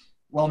taken,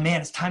 well, man,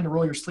 it's time to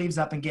roll your sleeves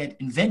up and get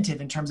inventive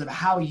in terms of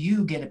how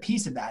you get a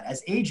piece of that.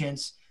 As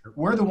agents,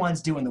 we're the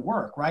ones doing the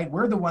work, right?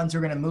 We're the ones who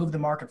are going to move the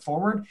market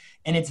forward.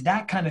 And it's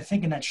that kind of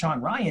thinking that Sean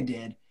Ryan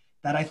did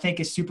that I think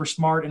is super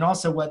smart. And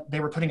also what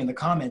they were putting in the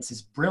comments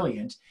is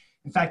brilliant.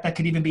 In fact, that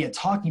could even be a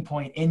talking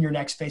point in your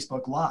next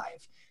Facebook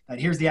Live. That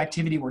here's the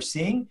activity we're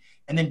seeing,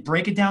 and then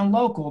break it down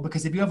local,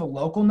 because if you have a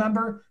local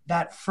number,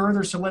 that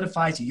further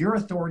solidifies your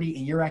authority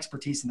and your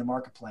expertise in the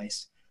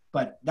marketplace.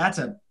 But that's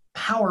a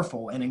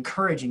powerful and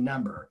encouraging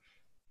number.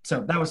 So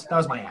that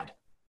was my ad.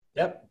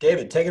 Yep.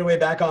 David, take it away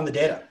back on the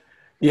data.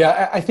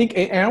 Yeah, I think,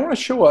 and I want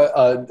to show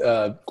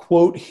a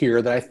quote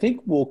here that I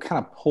think will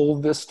kind of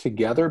pull this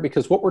together,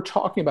 because what we're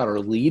talking about are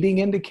leading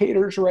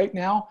indicators right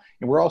now.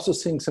 And we're also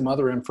seeing some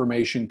other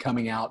information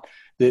coming out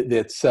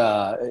that's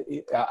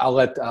I'll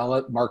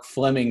let Mark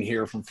Fleming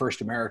here from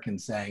First American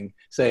say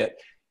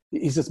it.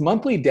 He says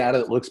monthly data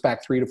that looks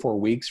back 3 to 4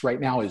 weeks right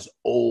now is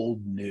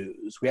old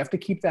news. We have to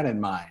keep that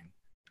in mind.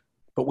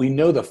 But we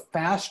know the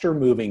faster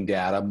moving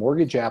data,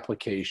 mortgage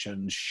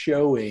applications,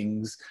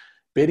 showings,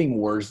 bidding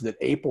wars, that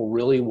April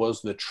really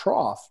was the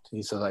trough,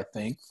 he says, I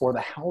think, for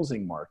the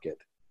housing market.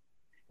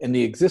 And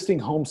the existing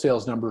home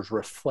sales numbers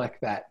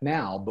reflect that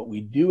now, but we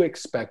do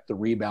expect the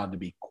rebound to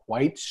be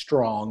quite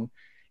strong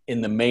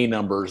in the May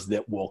numbers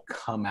that will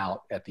come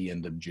out at the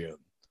end of June.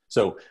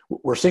 So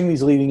we're seeing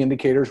these leading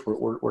indicators.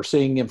 We're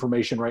seeing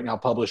information right now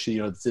published,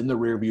 it's in the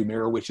rearview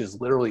mirror, which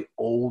is literally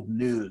old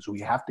news.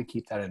 We have to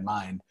keep that in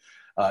mind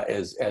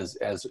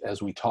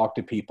as we talk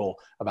to people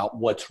about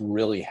what's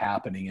really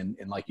happening.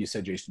 And like you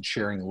said, Jason,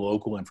 sharing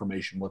local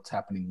information, what's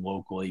happening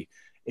locally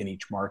in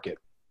each market.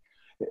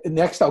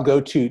 Next, I'll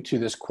go to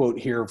this quote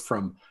here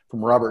from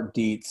Robert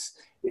Dietz.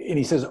 And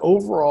he says,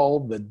 overall,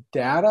 the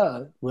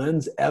data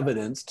lends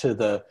evidence to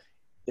the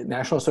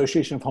National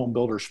Association of Home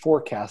Builders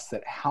forecast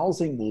that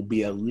housing will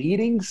be a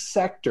leading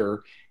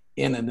sector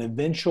in an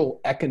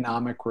eventual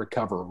economic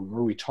recovery,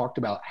 where we talked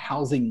about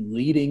housing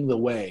leading the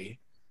way,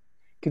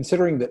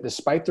 considering that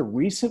despite the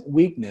recent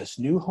weakness,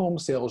 new home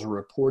sales are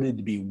reported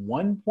to be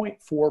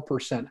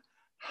 1.4%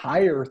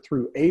 higher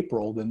through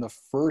April than the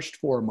first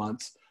 4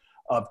 months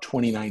of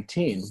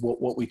 2019,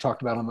 what we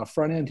talked about on the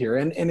front end here.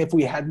 And if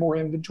we had more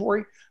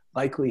inventory,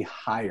 likely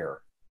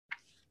higher.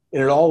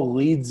 And it all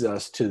leads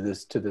us to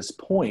this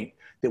point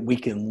that we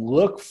can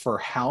look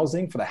for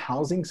the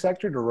housing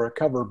sector to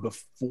recover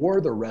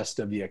before the rest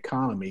of the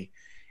economy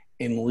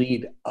and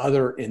lead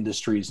other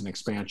industries in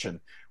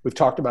expansion. We've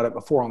talked about it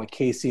before on the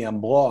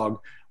KCM blog.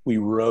 We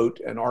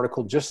wrote an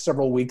article just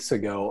several weeks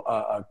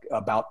ago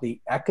about the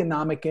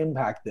economic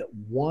impact that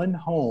one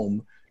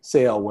home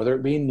sale, whether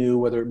it be new,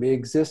 whether it be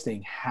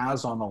existing,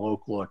 has on the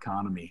local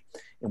economy.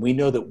 And we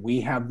know that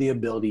we have the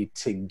ability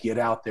to get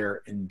out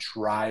there and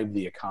drive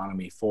the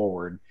economy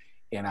forward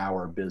in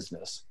our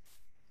business.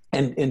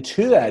 And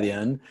to that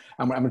end,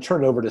 I'm going to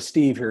turn it over to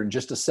Steve here in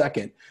just a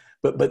second.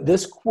 But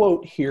this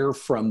quote here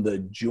from the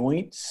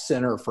Joint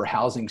Center for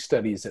Housing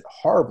Studies at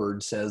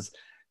Harvard says,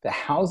 the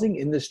housing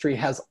industry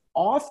has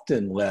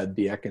often led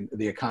the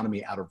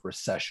economy out of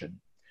recession,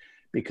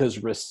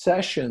 because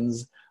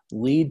recessions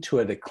lead to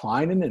a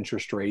decline in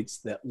interest rates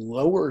that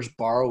lowers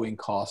borrowing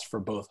costs for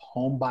both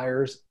home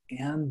buyers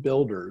and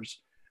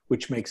builders,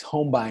 which makes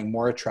home buying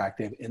more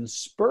attractive and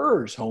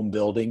spurs home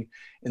building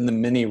in the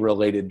many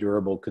related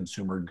durable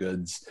consumer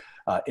goods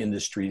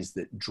industries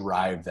that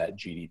drive that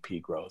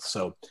GDP growth.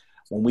 So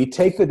when we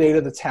take the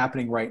data that's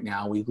happening right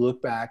now, we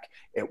look back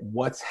at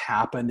what's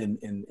happened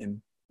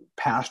in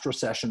past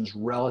recessions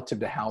relative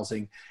to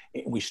housing,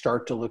 and we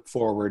start to look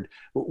forward,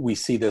 we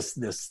see this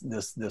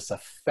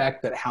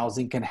effect that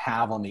housing can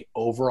have on the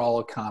overall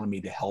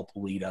economy to help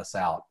lead us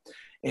out.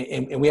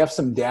 And we have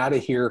some data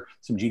here,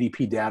 some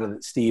GDP data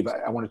that, Steve,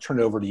 I want to turn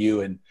it over to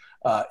you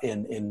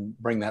and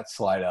bring that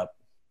slide up.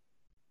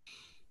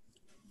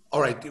 All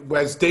right.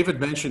 As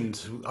David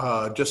mentioned,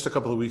 just a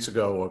couple of weeks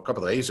ago, or a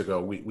couple of days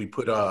ago, we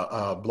put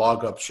a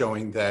blog up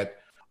showing that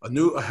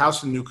a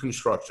house in new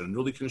construction, a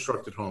newly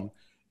constructed home,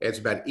 adds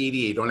about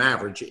on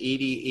average,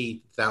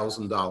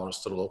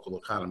 $88,000 to the local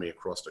economy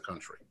across the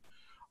country.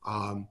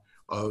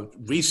 A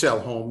resale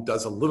home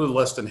does a little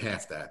less than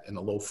half that, in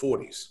the low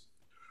 40s.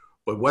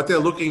 But what they're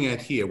looking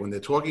at here, when they're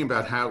talking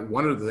about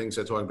one of the things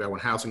they're talking about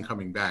when housing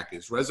coming back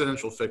is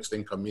residential fixed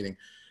income, meaning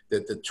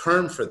that the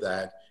term for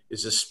that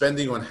is the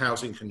spending on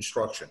housing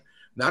construction,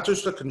 not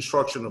just the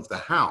construction of the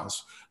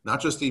house, not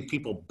just the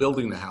people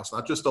building the house,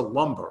 not just the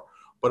lumber,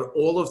 but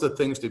all of the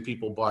things that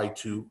people buy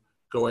to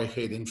go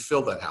ahead and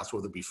fill that house,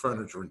 whether it be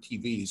furniture and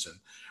TVs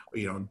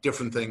and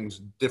different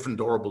things, different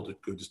durable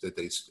goods that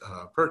they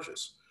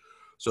purchase.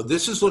 So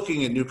this is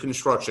looking at new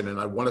construction, and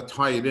I want to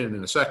tie it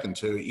in a second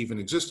to even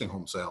existing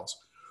home sales.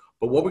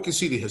 But what we can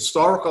see, the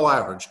historical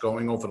average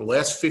going over the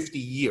last 50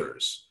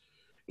 years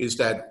is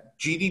that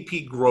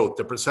GDP growth,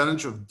 the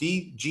percentage of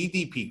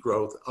GDP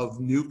growth of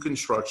new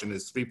construction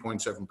is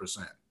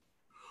 3.7%.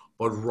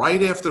 But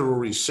right after a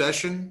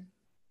recession,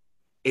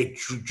 it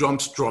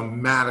jumps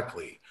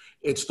dramatically.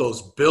 It's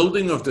those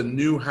building of the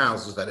new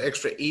houses, that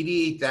extra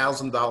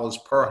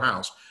 $88,000 per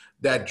house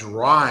that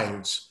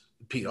drives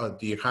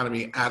the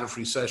economy out of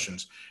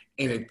recessions.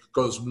 And it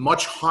goes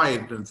much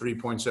higher than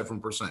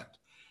 3.7%.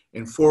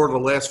 In 4 of the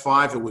last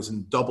 5, it was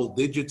in double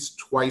digits.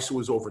 Twice it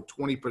was over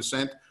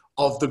 20%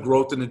 of the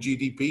growth in the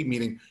GDP,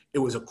 meaning it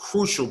was a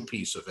crucial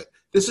piece of it.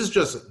 This is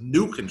just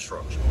new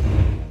construction.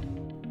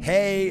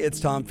 Hey,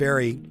 it's Tom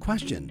Ferry.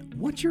 Question: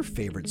 what's your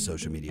favorite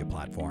social media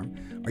platform?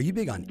 Are you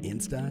big on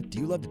Insta? Do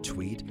you love to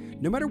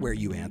tweet? No matter where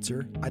you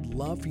answer, I'd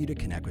love for you to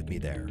connect with me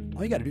there.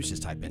 All you got to do is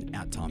just type in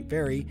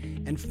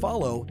 @TomFerry and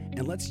follow,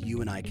 and let's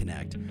you and I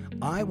connect.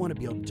 I want to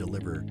be able to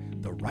deliver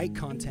the right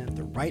content,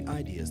 the right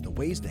ideas, the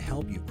ways to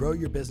help you grow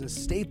your business,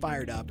 stay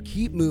fired up,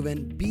 keep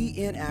moving, be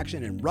in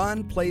action, and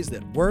run plays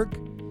that work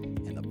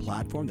in the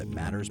platform that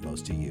matters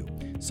most to you.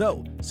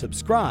 So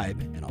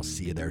subscribe, and I'll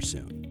see you there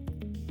soon.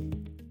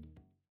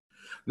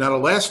 Now, the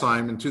last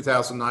time in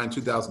 2009,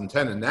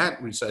 2010, in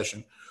that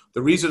recession,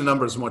 the reason the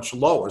number is much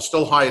lower,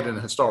 still higher than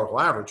the historical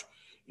average,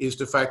 is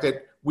the fact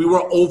that we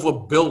were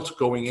overbuilt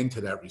going into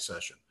that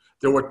recession.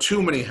 There were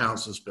too many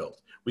houses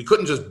built. We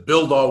couldn't just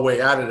build our way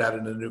out of that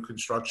in the new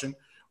construction.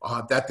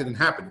 That didn't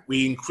happen.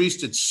 We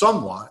increased it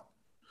somewhat,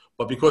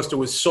 but because there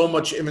was so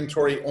much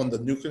inventory on the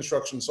new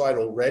construction side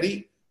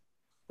already,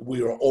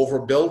 we were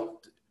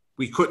overbuilt.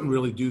 We couldn't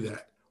really do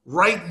that.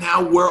 Right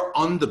now, we're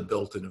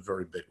underbuilt in a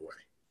very big way.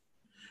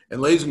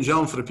 And ladies and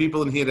gentlemen, for the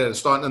people in here that are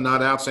starting to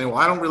nod out saying, well,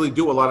 I don't really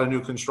do a lot of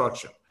new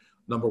construction.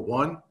 Number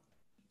one,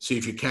 see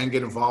if you can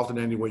get involved in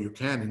any way you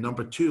can. And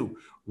number two,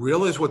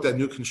 realize what that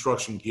new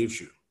construction gives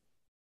you.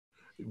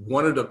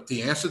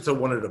 The answer to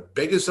one of the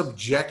biggest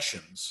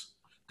objections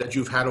that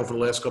you've had over the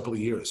last couple of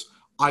years,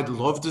 I'd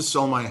love to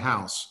sell my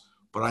house,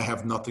 but I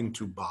have nothing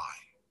to buy.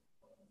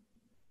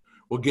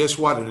 Well, guess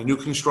what? In a new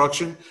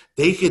construction,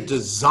 they could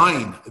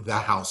design the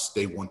house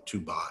they want to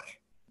buy.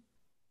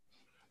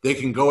 They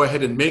can go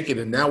ahead and make it.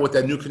 And now with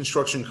that new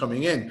construction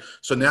coming in,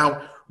 so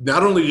now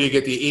not only do you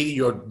get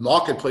your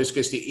marketplace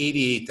gets the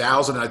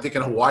 $88,000, and I think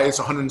in Hawaii it's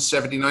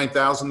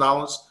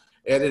 $179,000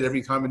 added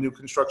every time a new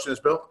construction is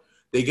built.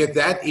 They get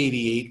that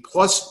 88,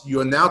 plus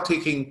you're now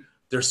taking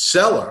their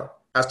seller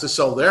has to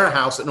sell their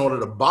house in order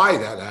to buy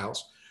that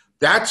house.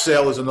 That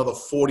sale is another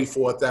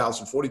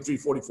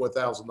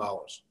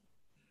 $44,000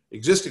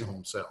 existing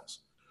home sales.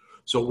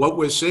 So what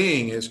we're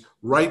seeing is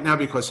right now,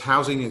 because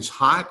housing is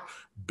hot,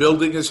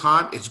 building is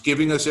hot, it's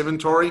giving us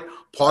inventory.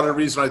 Part of the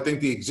reason I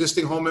think the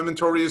existing home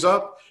inventory is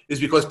up is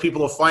because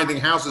people are finding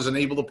houses and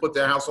able to put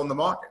their house on the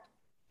market.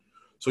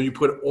 So you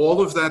put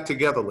all of that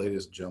together,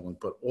 ladies and gentlemen,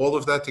 put all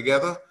of that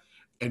together,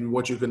 and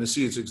what you're going to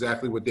see is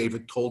exactly what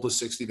David told us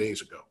 60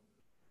 days ago.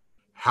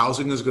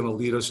 Housing is going to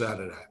lead us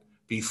out of that.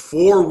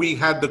 Before we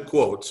had the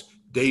quotes,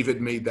 David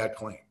made that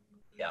claim.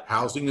 Yep.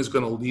 Housing is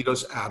going to lead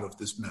us out of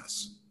this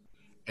mess.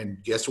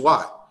 And guess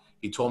what?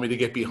 He told me to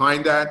get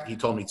behind that. He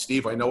told me,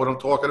 Steve, I know what I'm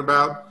talking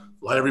about.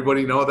 Let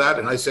everybody know that.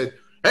 And I said,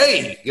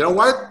 hey, you know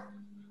what?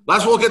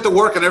 Let's all get to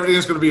work and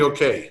everything's going to be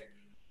okay.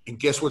 And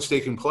guess what's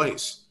taking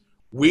place?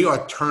 We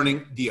are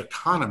turning the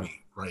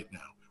economy right now.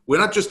 We're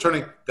not just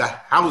turning the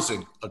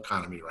housing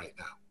economy right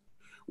now.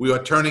 We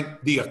are turning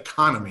the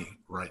economy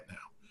right now.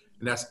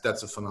 And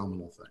that's a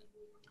phenomenal thing.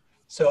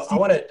 So I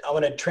want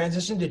to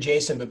transition to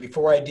Jason, but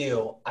before I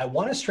do, I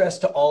want to stress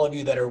to all of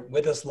you that are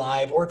with us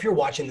live, or if you're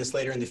watching this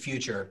later in the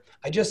future,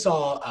 I just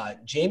saw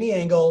Jamie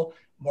Engel,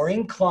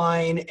 Maureen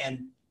Klein,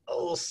 and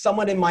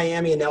someone in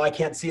Miami, and now I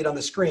can't see it on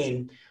the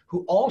screen,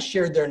 who all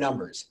shared their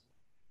numbers.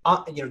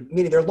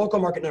 Meaning their local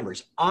market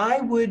numbers.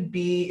 I would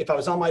be, if I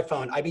was on my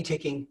phone, I'd be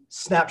taking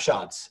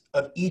snapshots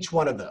of each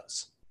one of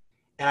those,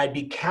 and I'd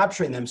be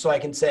capturing them so I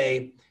can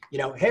say,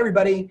 hey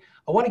everybody,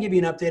 I want to give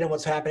you an update on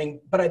what's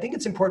happening, but I think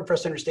it's important for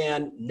us to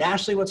understand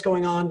nationally what's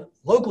going on,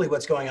 locally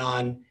what's going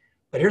on.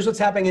 But here's what's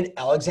happening in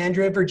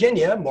Alexandria,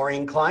 Virginia,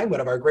 Maureen Klein, one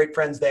of our great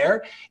friends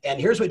there. And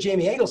here's what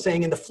Jamie Engel's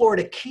saying in the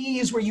Florida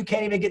Keys, where you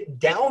can't even get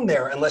down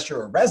there unless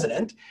you're a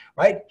resident,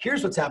 right?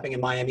 Here's what's happening in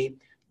Miami.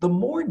 The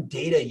more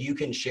data you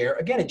can share,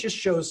 again, it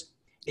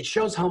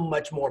shows how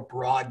much more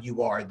broad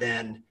you are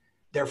than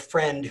their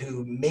friend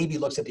who maybe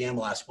looks at the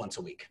MLS once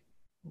a week.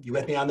 You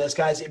with me on this,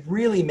 guys? It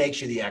really makes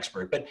you the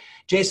expert. But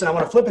Jason, I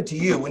want to flip it to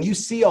you. When you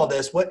see all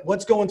this,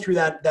 what's going through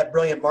that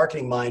brilliant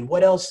marketing mind?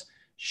 What else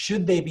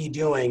should they be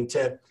doing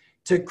to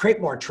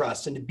create more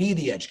trust and to be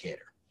the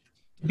educator?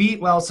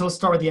 So let's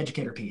start with the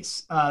educator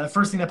piece. The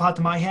first thing that popped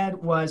in my head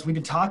was we've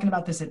been talking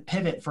about this at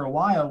Pivot for a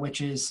while,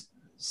 which is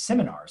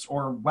seminars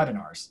or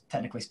webinars,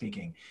 technically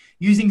speaking,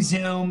 using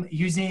Zoom,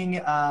 using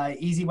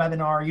Easy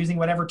Webinar, using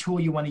whatever tool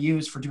you want to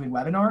use for doing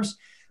webinars.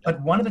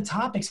 But one of the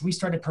topics we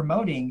started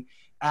promoting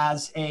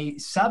as a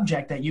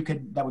subject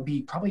that would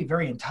be probably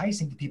very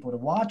enticing to people to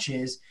watch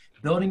is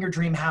building your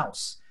dream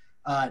house,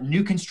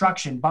 new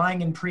construction,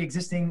 buying in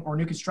pre-existing or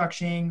new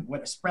construction,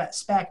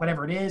 spec,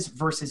 whatever it is,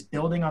 versus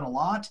building on a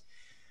lot.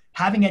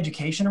 Having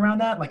education around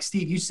that, like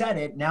Steve, you said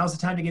it, now's the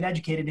time to get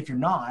educated if you're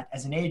not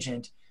as an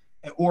agent,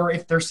 or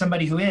if there's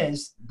somebody who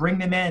is, bring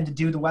them in to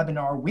do the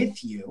webinar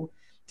with you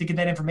to get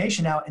that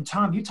information out. And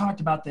Tom, you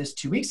talked about this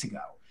 2 weeks ago,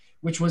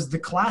 which was the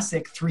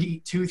classic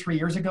 3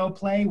 years ago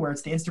play where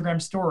it's the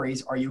Instagram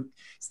stories.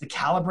 It's the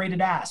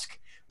calibrated ask.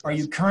 Are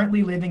you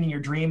currently living in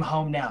your dream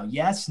home now?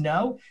 Yes,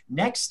 no.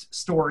 Next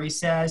story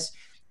says,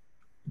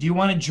 do you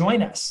want to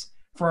join us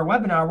for our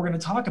webinar? We're going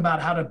to talk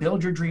about how to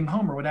build your dream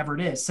home or whatever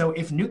it is. So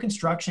if new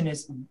construction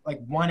is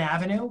like one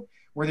avenue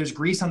where there's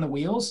grease on the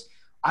wheels,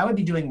 I would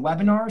be doing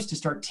webinars to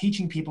start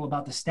teaching people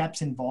about the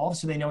steps involved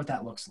so they know what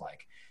that looks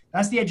like.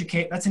 That's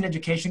an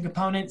education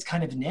component. It's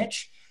kind of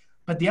niche.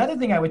 But the other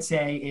thing I would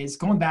say is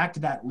going back to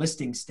that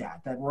listing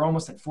stat that we're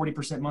almost at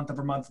 40% month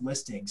over month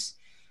listings.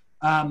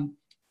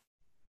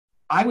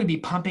 I would be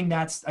pumping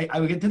that. I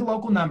would get to the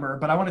local number,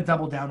 but I want to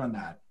double down on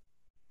that.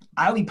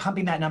 I would be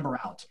pumping that number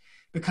out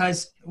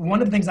because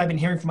one of the things I've been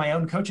hearing from my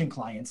own coaching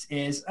clients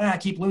is I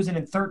keep losing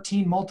in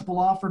 13 multiple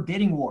offer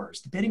bidding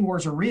wars. The bidding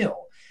wars are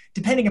real,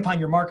 depending upon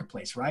your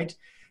marketplace, right?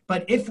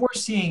 But if we're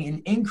seeing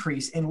an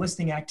increase in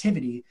listing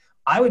activity,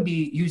 I would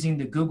be using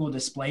the Google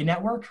Display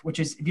Network, which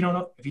is, if you don't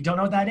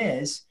know what that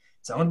is,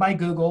 it's owned by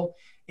Google.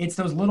 It's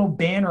those little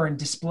banner and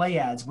display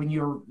ads when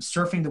you're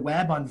surfing the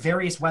web on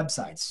various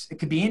websites. It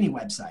could be any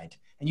website.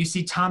 And you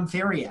see Tom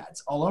Ferry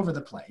ads all over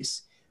the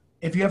place.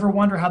 If you ever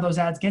wonder how those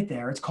ads get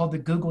there, it's called the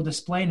Google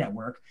Display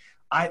Network.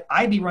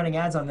 I'd be running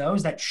ads on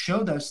those that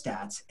show those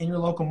stats in your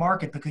local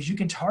market because you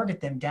can target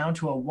them down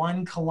to a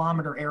 1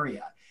 kilometer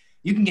area.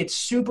 You can get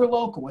super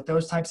local with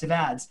those types of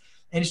ads.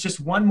 And it's just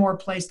one more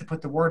place to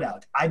put the word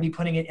out. I'd be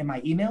putting it in my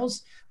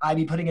emails. I'd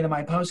be putting it in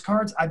my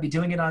postcards. I'd be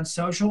doing it on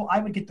social. I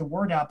would get the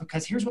word out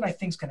because here's what I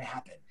think is going to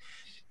happen.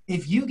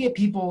 If you get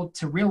people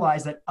to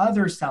realize that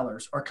other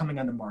sellers are coming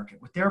on the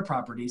market with their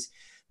properties,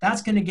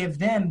 that's going to give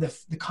them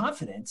the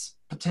confidence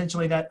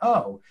potentially that,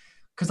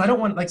 because I don't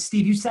want, like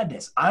Steve, you said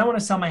this, I don't want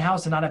to sell my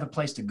house and not have a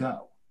place to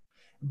go.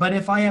 But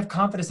if I have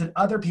confidence that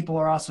other people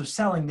are also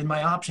selling, then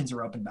my options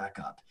are open back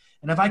up.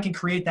 And if I can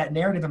create that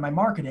narrative in my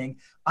marketing,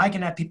 I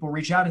can have people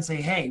reach out and say,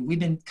 hey, we've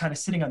been kind of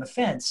sitting on the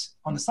fence,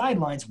 on the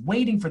sidelines,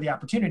 waiting for the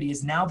opportunity.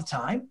 Is now the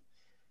time?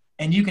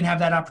 And you can have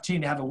that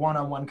opportunity to have a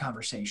one-on-one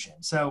conversation.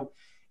 So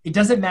it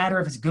doesn't matter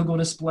if it's Google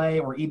Display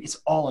or it's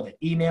all of it,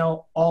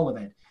 email, all of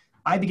it.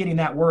 I'd be getting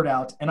that word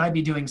out and I'd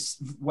be doing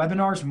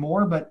webinars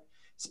more, but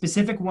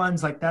specific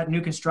ones like that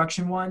new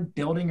construction one,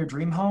 building your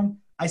dream home,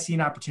 I see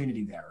an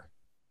opportunity there.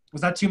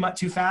 Was that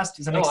too fast?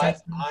 Does that make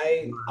sense?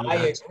 I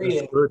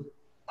agree.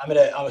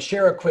 I'll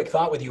share a quick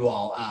thought with you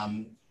all.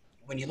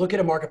 When you look at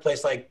a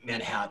marketplace like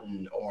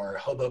Manhattan or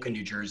Hoboken,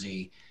 New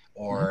Jersey,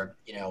 or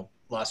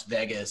Las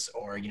Vegas,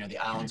 or the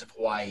islands of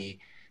Hawaii,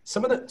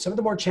 some of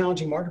the more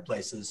challenging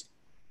marketplaces,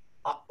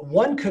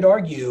 one could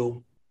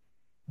argue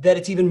that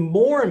it's even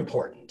more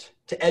important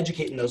to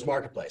educate in those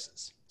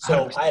marketplaces.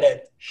 So 100%. I had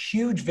a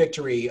huge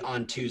victory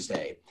on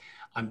Tuesday.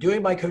 I'm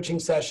doing my coaching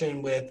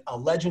session with a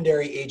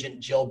legendary agent,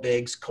 Jill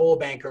Biggs, coal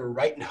banker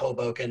right in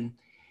Hoboken,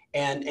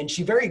 and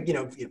she very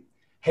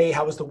hey,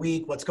 how was the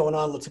week? What's going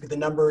on? Let's look at the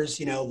numbers,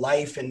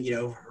 life and,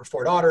 her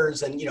 4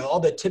 daughters and, all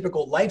the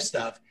typical life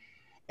stuff.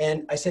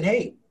 And I said,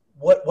 hey,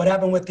 what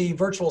happened with the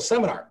virtual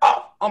seminar?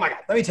 Oh my God,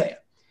 let me tell you,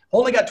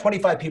 only got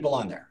 25 people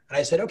on there. And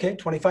I said, okay,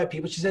 25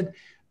 people. She said,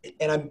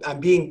 and I'm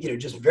being,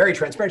 just very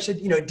transparent. She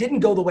said, it didn't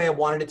go the way I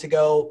wanted it to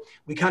go.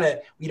 We kind of,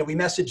 we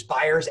messaged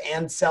buyers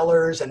and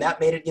sellers and that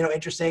made it,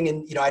 interesting.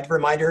 And, I had to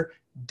remind her,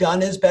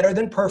 Done is better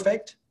than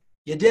perfect.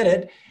 You did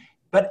it.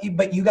 But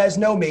you guys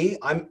know me.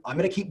 I'm going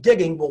to keep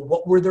digging. Well,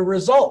 what were the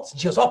results?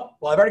 And she goes, oh,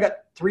 well, I've already got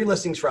 3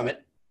 listings from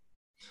it.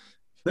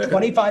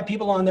 25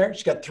 people on there.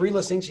 She's got 3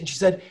 listings. And she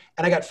said,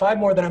 and I got 5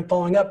 more that I'm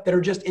following up that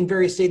are just in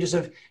various stages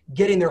of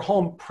getting their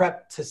home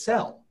prepped to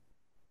sell.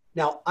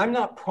 Now, I'm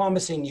not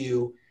promising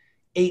you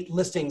 8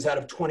 listings out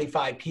of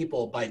 25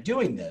 people by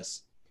doing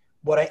this.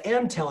 What I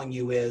am telling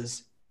you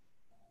is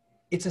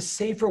it's a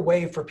safer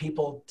way for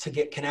people to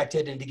get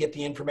connected and to get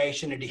the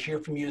information and to hear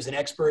from you as an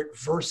expert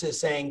versus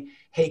saying,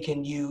 hey,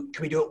 can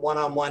we do it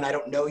one-on-one? I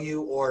don't know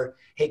you. Or,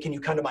 hey, can you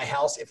come to my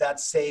house if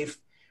that's safe,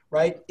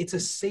 right? It's a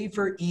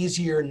safer,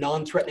 easier,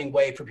 non-threatening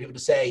way for people to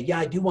say, yeah,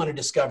 I do want to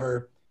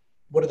discover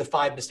what are the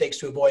 5 mistakes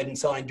to avoid in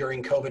selling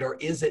during COVID, or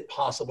is it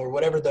possible, or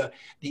whatever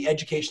the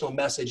educational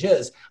message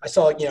is. I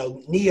saw,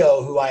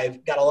 Neo, who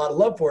I've got a lot of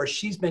love for,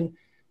 she's been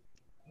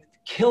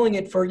killing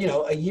it for,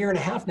 a year and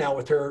a half now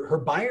with her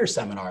buyer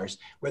seminars,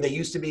 where they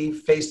used to be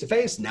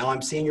face-to-face. Now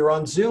I'm seeing her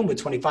on Zoom with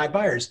 25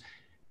 buyers.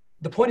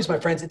 The point is, my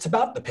friends, it's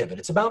about the pivot.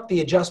 It's about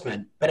the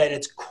adjustment, but at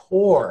its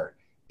core,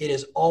 it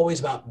is always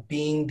about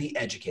being the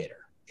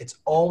educator. It's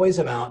always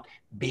about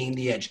being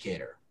the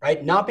educator,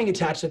 right? Not being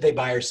attached if they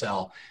buy or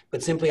sell,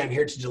 but simply I'm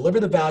here to deliver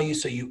the value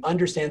so you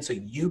understand, so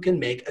you can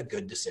make a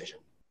good decision.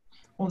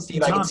 Well,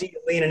 Steve, John, I can see you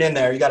leaning in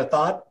there. You got a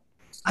thought?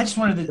 I just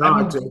wanted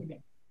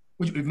to.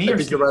 I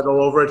think you're right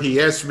all over it.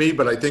 He asked me,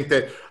 but I think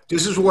that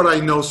this is what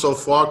I know so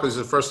far, because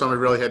it's the first time I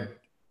really had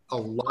a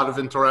lot of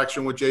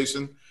interaction with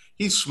Jason.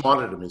 He's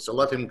smarter than me, so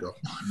let him go.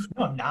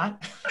 No, I'm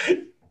not.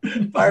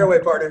 Fire away,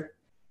 partner.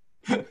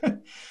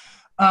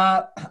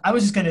 I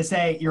was just going to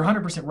say, you're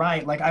 100%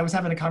 right. Like, I was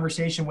having a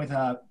conversation with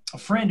a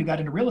friend who got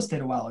into real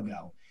estate a while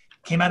ago,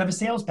 came out of a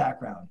sales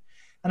background.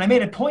 And I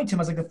made a point to him.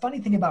 I was like, the funny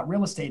thing about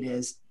real estate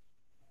is,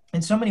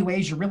 in so many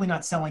ways, you're really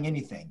not selling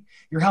anything.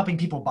 You're helping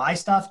people buy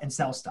stuff and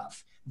sell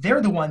stuff.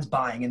 They're the ones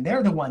buying and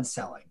they're the ones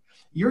selling.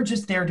 You're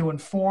just there to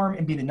inform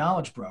and be the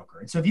knowledge broker.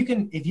 And so if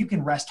you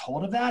can wrest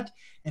hold of that,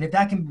 and if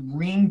that can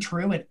ring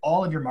true in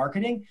all of your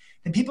marketing,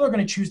 then people are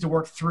going to choose to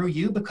work through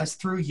you, because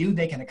through you,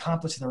 they can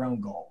accomplish their own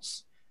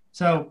goals.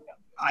 So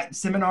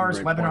seminars,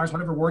 webinars,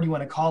 whatever word you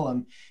want to call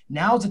them,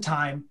 now's the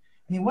time.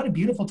 I mean, what a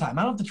beautiful time.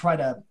 I don't have to try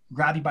to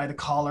grab you by the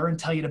collar and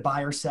tell you to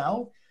buy or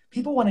sell.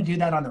 People want to do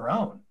that on their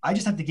own. I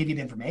just have to give you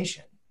the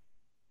information.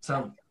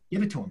 So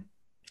give it to them.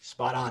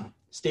 Spot on.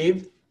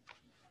 Steve?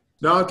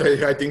 No,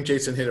 I think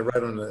Jason hit it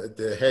right on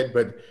the head,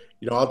 but,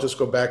 I'll just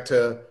go back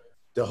to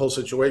the whole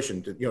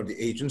situation. The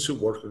agents who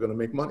work are going to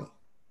make money.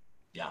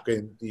 Yeah.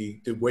 Okay.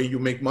 The way you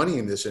make money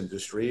in this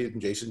industry, and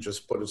Jason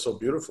just put it so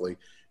beautifully,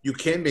 you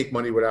can't make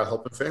money without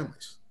helping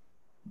families.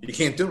 You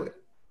can't do it.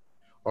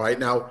 All right.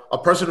 Now, a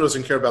person who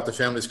doesn't care about the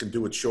families can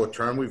do it short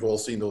term. We've all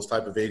seen those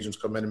type of agents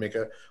come in and make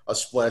a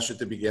splash at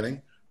the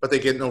beginning, but they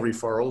get no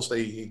referrals.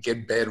 They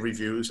get bad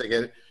reviews.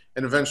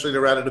 And eventually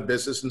they're out of the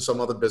business in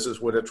some other business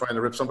where they're trying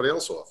to rip somebody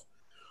else off.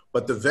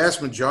 But the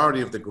vast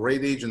majority of the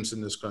great agents in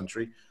this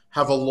country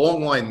have a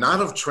long line, not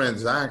of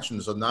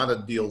transactions or not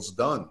of deals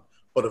done,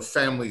 but of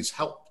families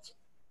helped.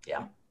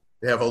 Yeah.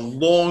 They have a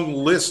long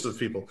list of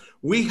people.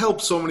 We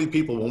help so many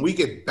people. When we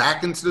get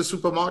back into the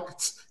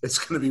supermarkets, it's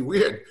going to be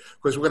weird,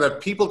 because we're going to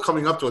have people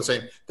coming up to us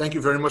saying, thank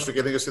you very much for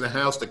getting us in the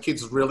house. The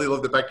kids really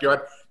love the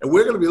backyard. And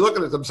we're going to be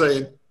looking at them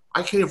saying,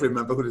 I can't even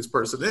remember who this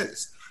person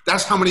is.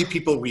 That's how many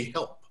people we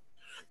help.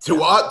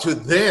 To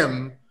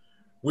them,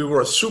 we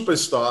were a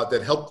superstar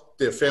that helped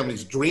their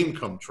family's dream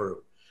come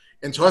true.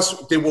 And to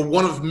us, they were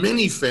one of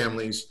many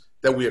families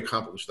that we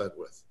accomplished that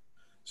with.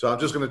 So I'm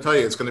just going to tell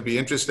you, it's going to be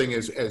interesting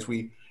as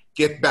we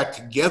get back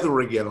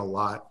together again a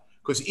lot,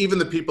 because even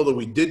the people that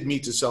we did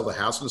meet to sell the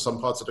house, in some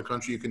parts of the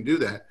country you can do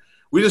that,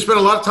 we just spent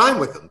a lot of time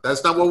with them.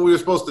 That's not what we were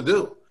supposed to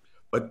do.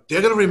 But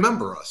they're going to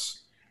remember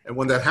us. And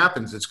when that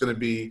happens, it's going to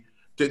be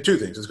 2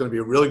 things. It's going to be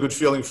a really good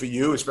feeling for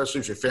you,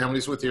 especially if your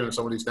family's with you and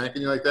somebody's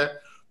thanking you like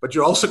that. But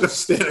you're also going to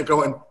stand there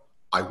going,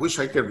 I wish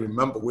I could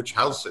remember which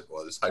house it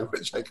was. I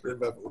wish I could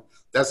remember.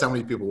 That's how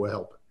many people we're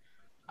helping.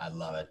 I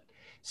love it.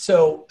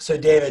 So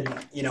David,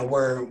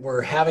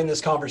 we're having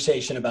this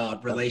conversation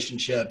about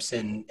relationships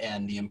and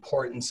the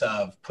importance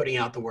of putting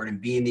out the word and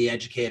being the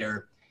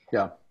educator.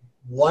 Yeah.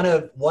 One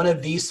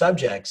of these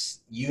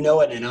subjects, you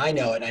know it and I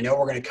know it, and I know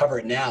we're going to cover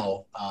it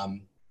now,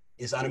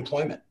 is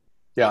unemployment.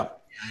 Yeah.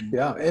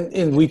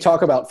 And we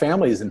talk about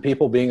families and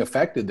people being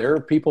affected. There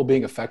are people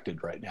being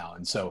affected right now.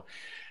 And so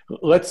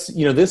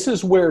this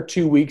is where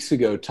 2 weeks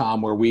ago,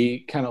 Tom, where we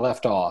kind of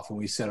left off and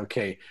we said,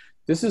 okay,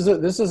 this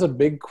is a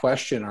big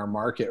question in our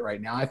market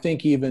right now. I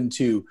think even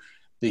to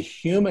the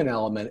human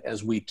element,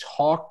 as we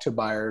talk to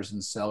buyers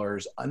and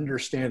sellers,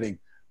 understanding,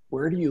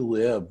 where do you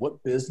live?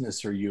 What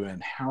business are you in?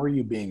 How are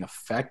you being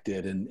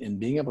affected? And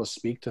being able to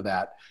speak to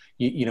that,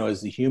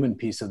 as the human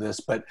piece of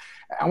this. But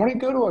I want to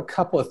go to a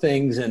couple of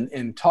things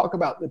and talk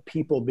about the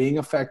people being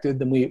affected.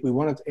 Then we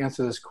wanted to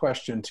answer this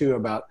question too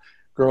about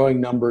growing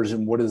numbers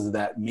and what does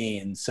that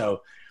mean?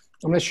 So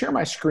I'm going to share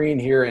my screen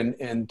here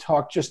and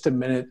talk just a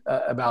minute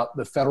about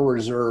the Federal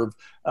Reserve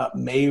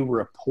May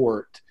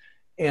report.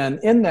 And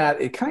in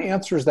that, it kind of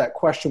answers that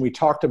question we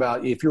talked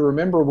about. If you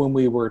remember when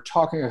we were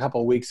talking a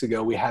couple of weeks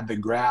ago, we had the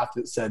graph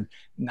that said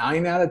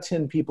 9 out of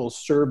 10 people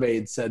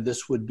surveyed said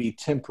this would be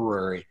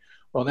temporary.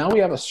 Well, now we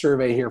have a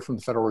survey here from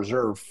the Federal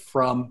Reserve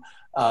from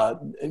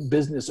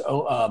business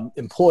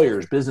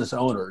employers, business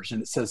owners,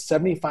 and it says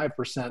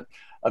 75%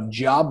 of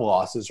job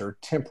losses are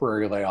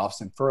temporary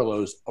layoffs and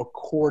furloughs,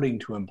 according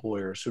to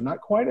employers. So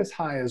not quite as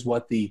high as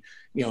what the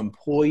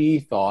employee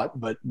thought,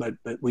 but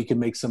we can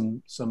make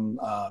some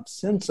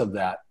sense of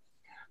that.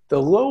 The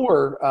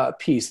lower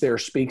piece there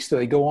speaks to,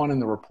 they go on in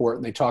the report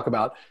and they talk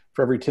about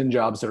for every 10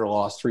 jobs that are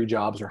lost, 3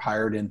 jobs are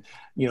hired in,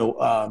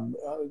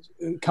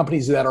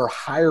 companies that are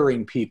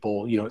hiring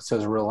people. It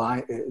says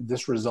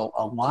this result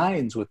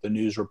aligns with the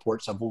news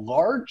reports of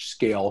large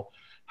scale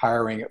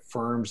hiring at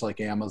firms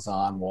like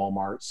Amazon,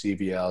 Walmart,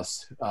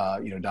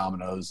 CVS,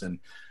 Domino's, and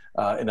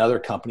other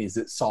companies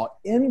that saw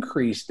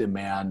increased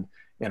demand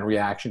in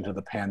reaction to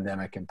the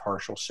pandemic and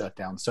partial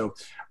shutdown. So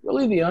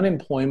really the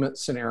unemployment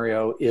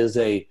scenario is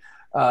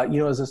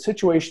is a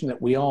situation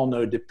that we all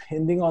know,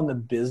 depending on the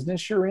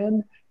business you're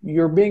in,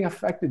 you're being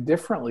affected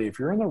differently. If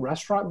you're in the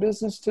restaurant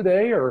business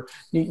today, or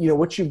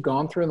what you've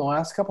gone through in the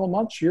last couple of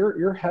months,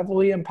 you're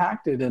heavily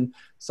impacted. And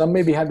some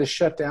maybe had to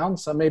shut down,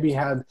 some maybe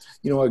had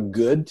a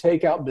good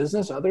takeout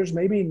business, others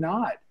maybe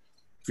not.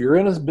 If you're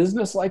in a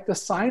business like the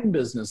sign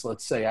business,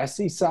 let's say, I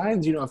see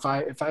signs.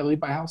 If I leave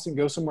my house and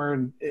go somewhere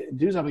and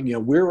do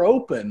something, we're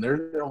open.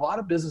 There are a lot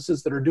of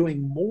businesses that are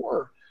doing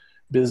more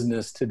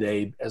business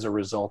today as a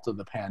result of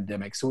the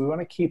pandemic. So we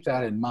want to keep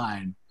that in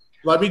mind.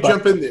 Let me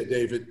jump in there,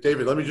 David.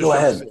 David, let me just go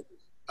ahead.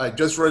 I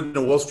just read in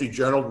the Wall Street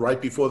Journal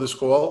right before this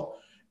call,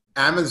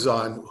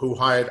 Amazon, who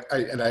hired,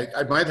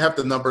 I might have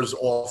the numbers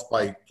off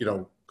by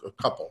a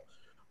couple,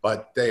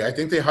 but I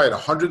think they hired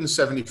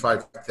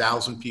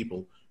 175,000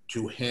 people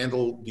to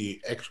handle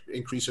the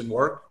increase in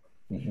work,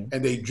 and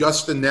they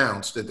just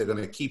announced that they're going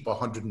to keep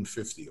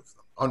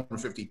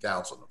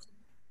 150,000 of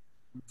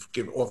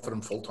them, offer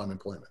them full-time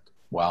employment.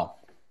 Wow.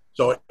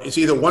 So it's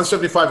either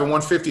 175 and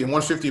 150 and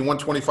 150 and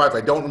 125.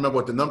 I don't remember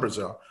what the numbers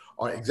are,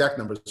 exact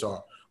numbers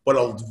are. But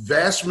a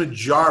vast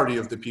majority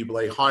of the people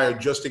they hired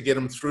just to get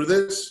them through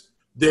this,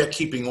 they're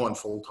keeping on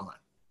full time.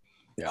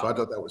 Yeah. So I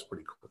thought that was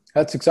pretty cool.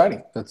 That's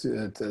exciting. That's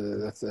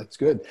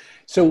good.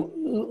 So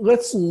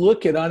let's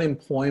look at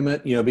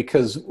unemployment,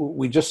 because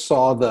we just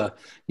saw the,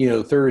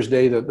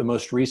 Thursday, the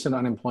most recent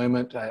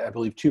unemployment, I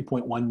believe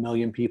 2.1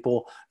 million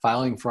people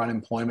filing for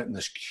unemployment, and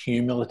this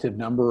cumulative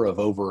number of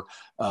over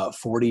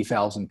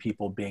 40,000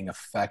 people being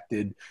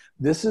affected.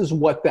 This is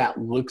what that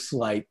looks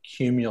like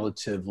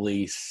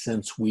cumulatively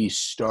since we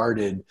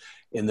started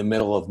in the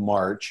middle of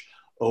March.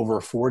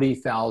 Over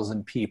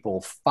 40,000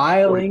 people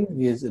filing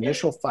these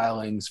initial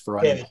filings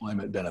for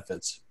unemployment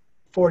benefits.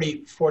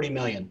 40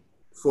 million.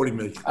 40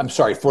 million. I'm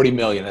sorry, 40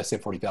 million. I say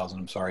 40,000.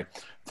 I'm sorry.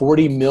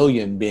 40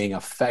 million being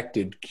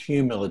affected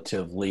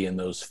cumulatively in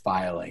those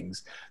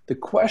filings. The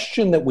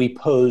question that we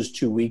posed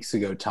 2 weeks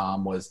ago,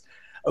 Tom, was,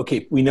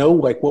 okay, we know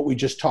like what we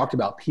just talked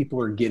about,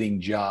 people are getting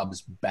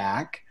jobs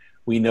back.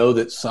 We know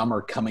that some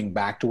are coming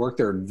back to work.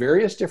 There are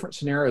various different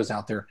scenarios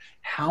out there.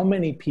 How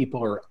many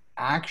people are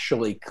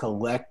actually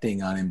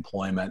collecting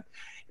unemployment?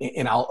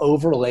 And I'll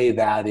overlay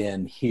that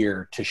in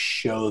here to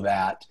show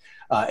that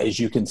as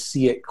you can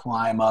see it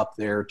climb up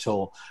there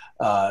till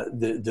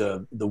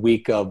the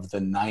week of the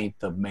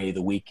 9th of May,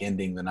 the week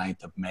ending the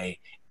 9th of May.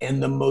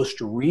 And the most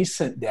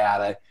recent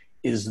data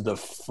is the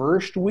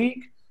first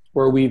week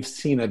where we've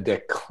seen a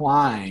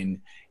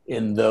decline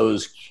in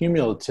those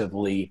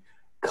cumulatively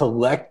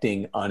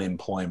collecting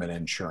unemployment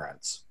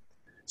insurance.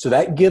 So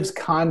that gives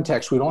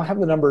context. We don't have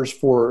the numbers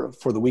for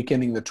the week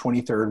ending the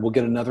 23rd. We'll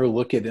get another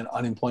look at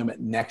unemployment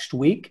next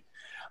week.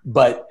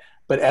 But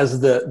as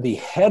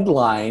the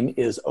headline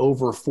is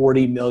over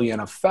 40 million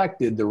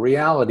affected, the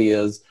reality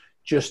is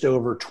just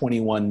over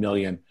 21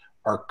 million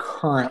are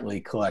currently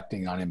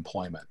collecting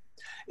unemployment.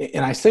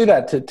 And I say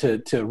that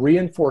to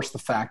reinforce the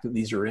fact that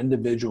these are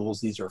individuals,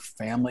 these are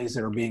families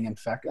that are being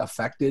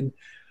affected,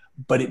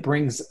 but it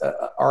brings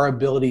our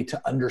ability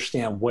to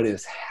understand what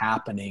is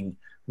happening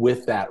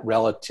with that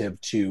relative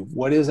to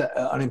what is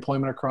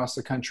unemployment across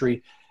the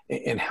country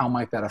and how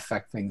might that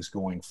affect things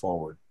going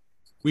forward.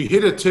 We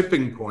hit a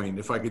tipping point.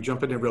 If I could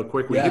jump in there real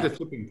quick, we hit a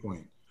tipping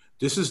point.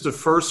 This is the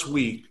first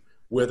week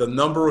where the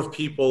number of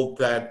people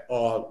that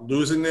are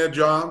losing their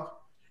job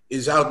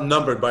is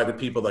outnumbered by the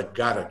people that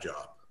got a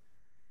job.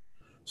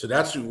 So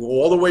that's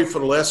all the way for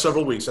the last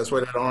several weeks. That's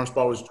why that orange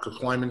bar was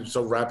climbing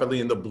so rapidly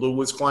and the blue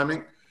was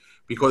climbing,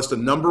 because the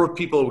number of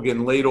people who were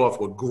getting laid off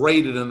were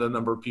greater than the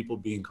number of people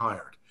being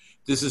hired.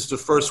 This is the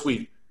first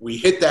week. We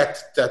hit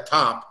that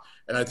top,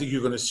 and I think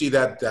you're going to see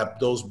that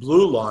those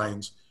blue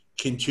lines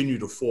continue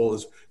to fall.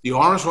 As the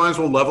orange lines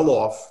will level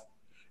off,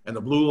 and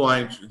the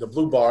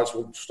blue bars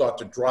will start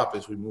to drop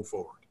as we move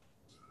forward.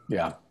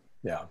 Yeah.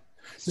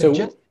 So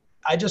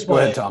I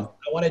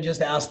want to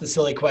just ask the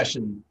silly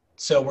question.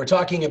 So we're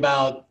talking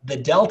about the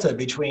delta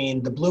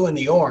between the blue and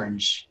the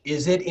orange.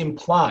 Is it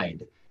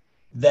implied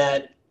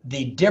that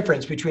the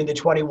difference between the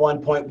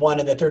 21.1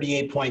 and the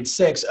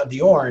 38.6 of the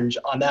orange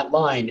on that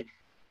line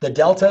the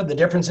delta, the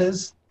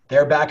differences,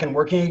 they're back and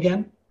working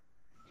again?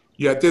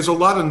 Yeah, there's a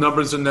lot of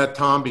numbers in that,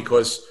 Tom,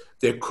 because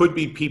there could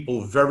be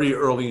people very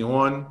early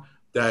on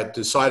that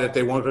decided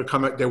they were going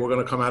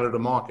to come out of the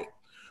market.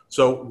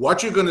 So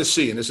what you're going to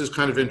see, and this is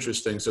kind of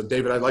interesting. So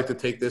David, I'd like to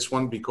take this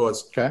one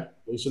because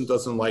Jason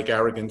doesn't like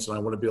arrogance, and I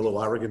want to be a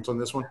little arrogant on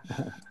this one.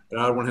 And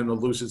I don't want him to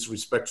lose his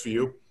respect for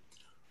you.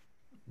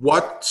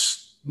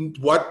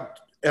 And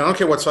I don't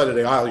care what side of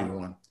the aisle you're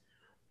on.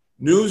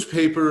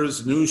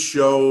 Newspapers, news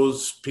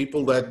shows,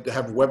 people that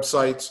have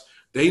websites,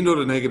 they know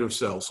the negative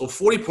sales. So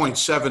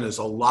 40.7 is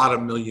a lot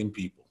of million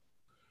people.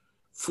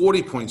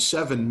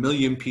 40.7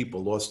 million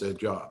people lost their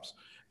jobs.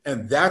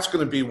 And that's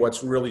going to be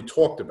what's really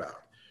talked about.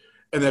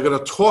 And they're going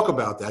to talk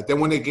about that. Then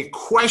when they get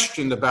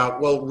questioned about,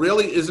 well,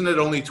 really, isn't it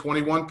only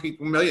 21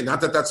 million?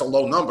 Not that that's a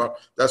low number.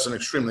 That's an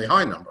extremely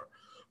high number.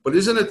 But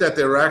isn't it that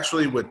they're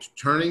actually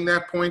turning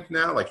that point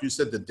now? Like you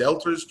said, the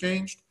delta has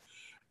changed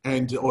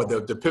or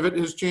the pivot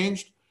has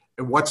changed.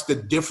 And what's the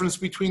difference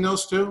between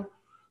those two?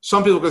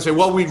 Some people can say,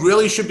 well, we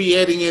really should be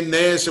adding in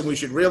this and we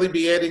should really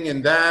be adding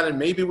in that. And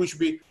maybe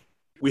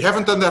we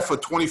haven't done that for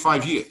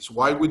 25 years.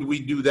 Why would we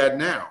do that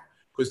now?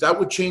 Because that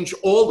would change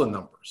all the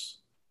numbers.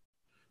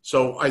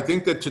 So I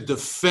think that to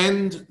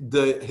defend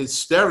the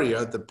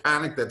hysteria, the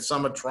panic that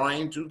some are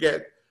trying to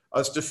get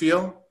us to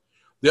feel,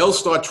 they'll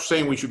start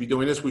saying we should be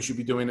doing this, we should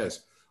be doing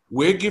this.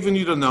 We're giving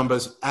you the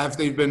numbers as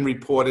they've been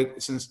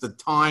reported since the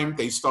time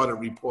they started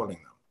reporting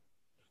them.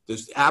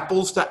 There's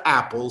apples to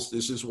apples.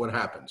 This is what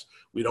happens.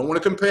 We don't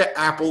want to compare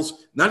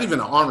apples, not even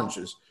to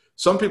oranges.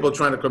 Some people are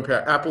trying to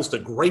compare apples to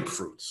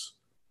grapefruits.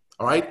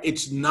 All right?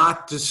 It's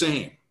not the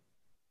same.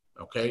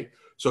 Okay?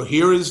 So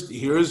here's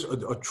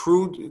a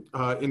true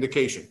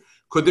indication.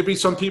 Could there be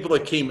some people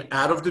that came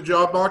out of the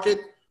job market?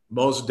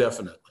 Most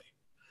definitely.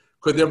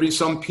 Could there be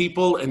some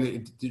people,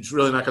 and it's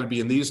really not going to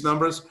be in these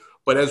numbers,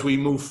 but as we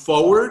move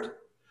forward,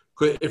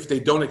 if they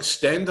don't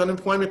extend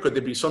unemployment, could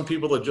there be some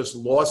people that just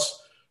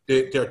lost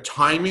their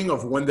timing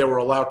of when they were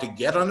allowed to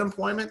get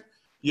unemployment?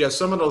 Yes,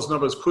 some of those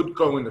numbers could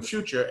go in the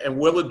future, and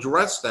we'll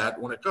address that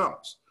when it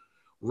comes.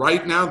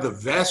 Right now, the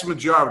vast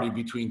majority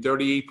between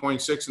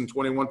 38.6 and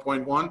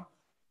 21.1,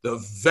 the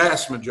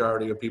vast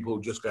majority of people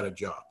who just got a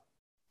job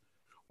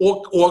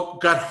or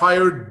got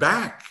hired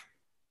back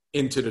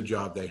into the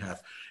job they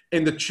have.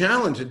 And the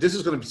challenge, and this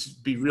is going to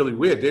be really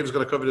weird, Dave's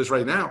going to cover this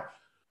right now.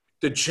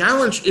 The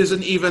challenge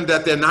isn't even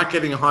that they're not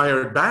getting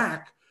hired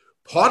back.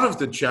 Part of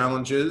the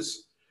challenge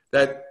is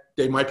that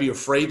they might be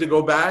afraid to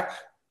go back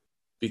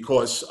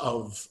because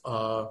of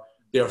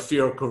their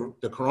fear of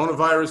the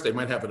coronavirus. They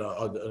might have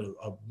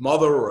a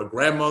mother or a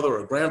grandmother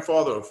or a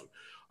grandfather or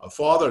a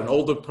father, an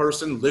older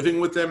person living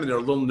with them, and they're a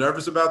little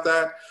nervous about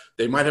that.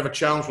 They might have a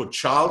challenge with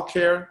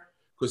childcare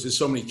because there's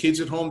so many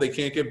kids at home they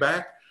can't get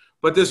back.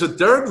 But there's a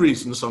third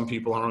reason some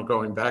people aren't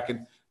going back.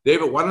 And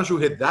David, why don't you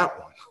hit that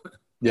one?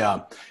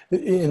 Yeah.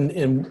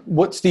 And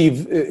what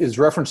Steve is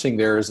referencing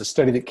there is a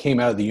study that came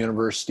out of the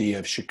University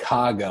of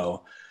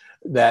Chicago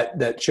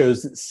that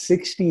shows that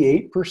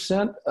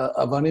 68%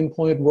 of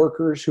unemployed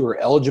workers who are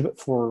eligible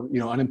for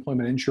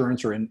unemployment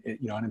insurance or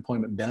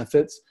unemployment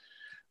benefits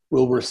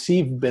will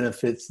receive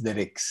benefits that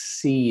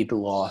exceed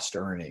lost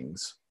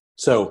earnings.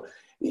 So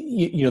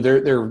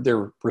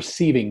they're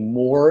receiving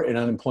more in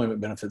unemployment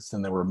benefits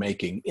than they were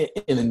making.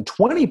 And then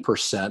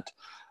 20%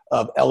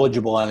 of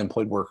eligible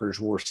unemployed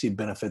workers will receive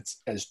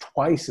benefits as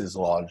twice as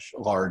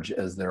large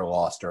as their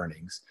lost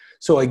earnings.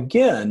 So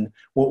again,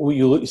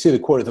 you see the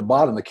quote at the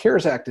bottom, the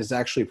CARES Act is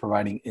actually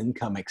providing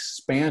income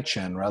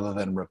expansion rather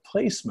than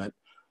replacement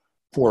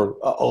for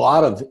a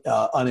lot of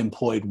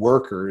unemployed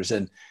workers.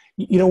 And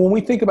when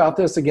we think about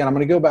this, again, I'm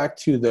going to go back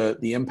to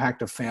the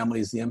impact of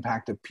families, the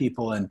impact of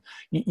people, and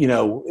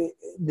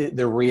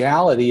the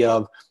reality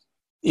of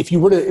if we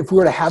were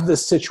to have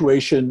this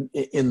situation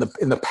in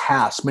the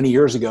past, many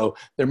years ago,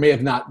 there may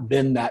have not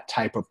been that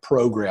type of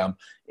program.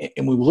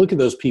 And we look at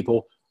those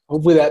people,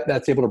 hopefully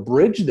that's able to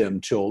bridge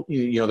them till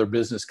their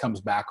business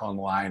comes back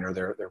online, or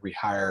they're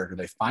rehired, or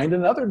they find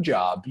another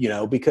job.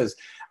 Because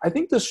I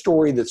think the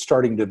story that's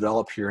starting to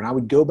develop here, and I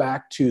would go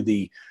back to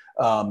the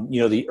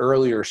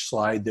earlier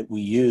slide that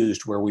we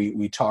used where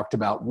we talked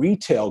about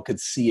retail could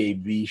see a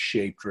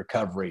V-shaped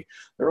recovery.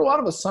 There are a lot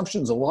of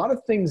assumptions, a lot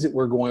of things that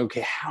we're going,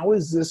 okay, how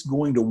is this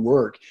going to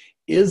work?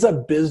 Is a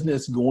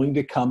business going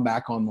to come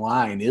back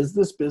online? Is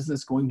this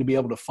business going to be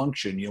able to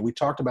function? We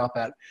talked about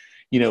that,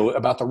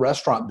 about the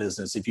restaurant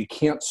business. If you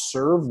can't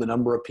serve the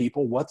number of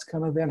people, what's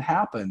going to then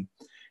happen?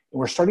 And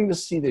we're starting to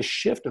see this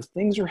shift of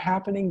things are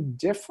happening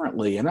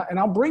differently. And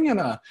I'll bring in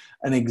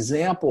an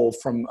example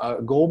from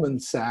Goldman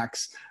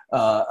Sachs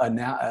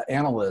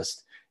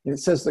analyst. And it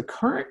says the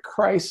current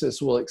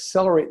crisis will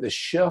accelerate the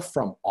shift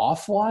from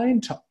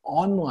offline to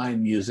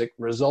online music,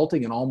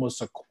 resulting in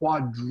almost a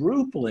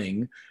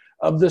quadrupling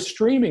of the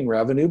streaming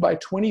revenue by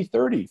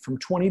 2030, from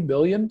 20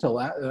 billion to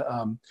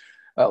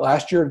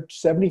last year,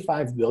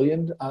 75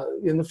 billion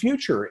in the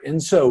future.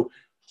 And so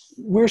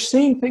we're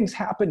seeing things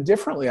happen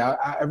differently.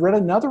 I read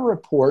another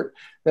report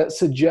that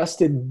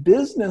suggested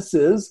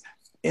businesses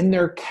and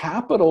their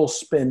capital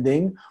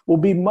spending will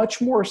be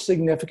much more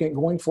significant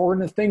going forward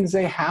in the things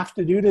they have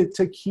to do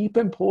to keep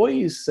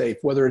employees safe,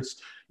 whether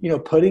it's,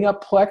 putting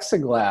up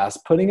plexiglass,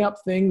 putting up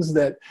things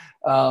that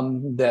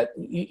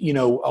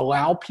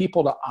allow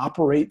people to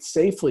operate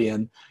safely.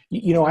 And,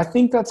 I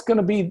think that's going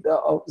to be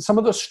some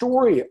of the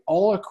story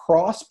all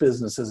across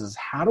businesses is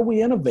how do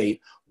we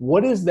innovate?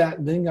 What is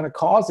that then going to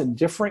cause in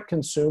different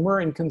consumer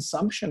and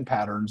consumption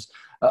patterns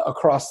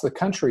across the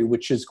country,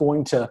 which is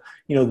going to,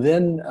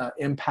 then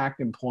impact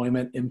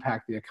employment,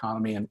 impact the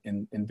economy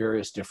in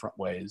various different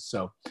ways.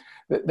 So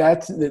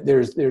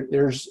there's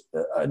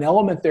an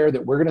element there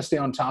that we're going to stay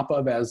on top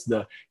of as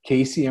the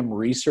KCM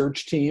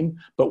research team,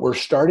 but we're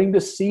starting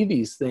to see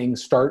these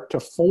things start to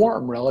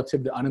form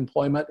relative to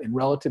unemployment and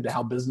relative to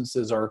how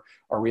businesses are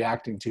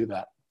reacting to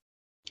that.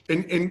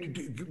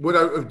 And what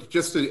I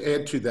just to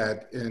add to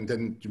that, and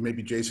then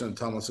maybe Jason and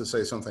Tom wants to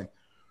say something.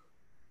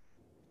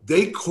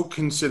 They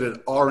considered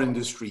our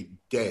industry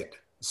dead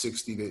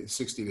 60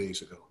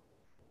 days ago.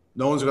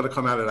 No one's going to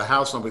come out of the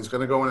house. Nobody's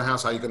going to go in the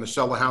house. How are you going to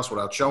sell the house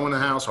without showing the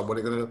house? Or what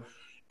are you going to do?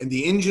 And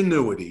the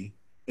ingenuity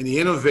and the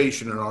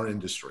innovation in our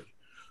industry.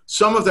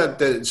 Some of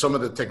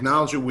the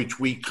technology which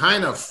we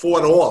kind of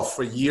fought off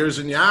for years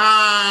and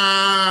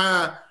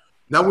now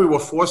we were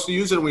forced to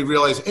use it and we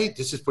realized, hey,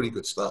 this is pretty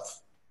good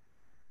stuff.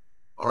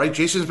 All right,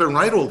 Jason's been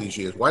right all these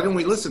years. Why didn't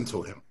we listen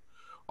to him?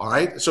 All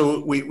right,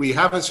 so we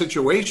have a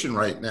situation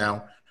right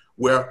now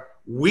where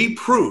we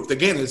proved,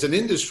 again, as an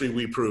industry,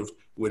 we proved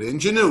with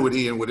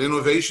ingenuity and with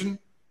innovation,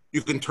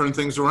 you can turn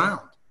things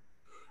around.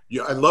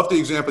 I love the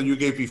example you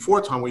gave before,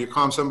 Tom, where you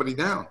calm somebody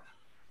down.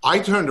 I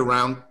turned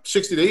around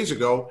 60 days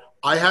ago.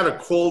 I had to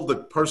call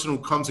the person who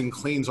comes and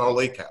cleans our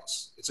lake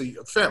house. It's a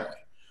family.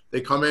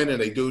 They come in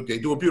and they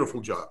do a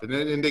beautiful job.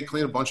 And they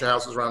clean a bunch of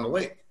houses around the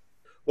lake.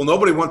 Well,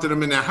 nobody wanted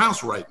them in their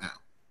house right now.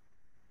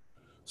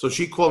 So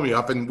she called me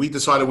up and we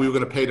decided we were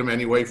going to pay them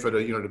anyway for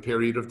the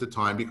period of the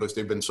time because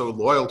they've been so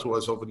loyal to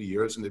us over the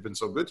years and they've been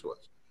so good to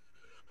us.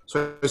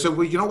 So I said,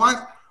 well, you know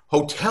what?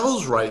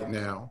 Hotels right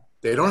now,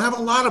 they don't have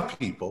a lot of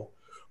people,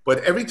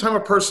 but every time a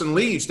person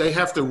leaves, they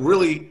have to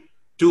really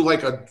do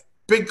like a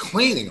big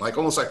cleaning, like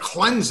almost like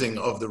cleansing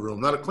of the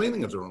room, not a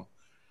cleaning of the room.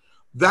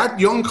 That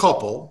young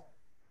couple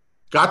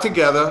got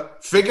together,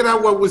 figured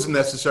out what was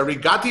necessary,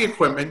 got the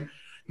equipment.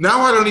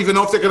 Now I don't even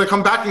know if they're going to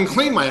come back and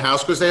clean my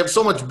house because they have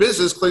so much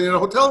business cleaning the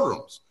hotel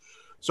rooms.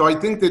 So I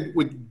think that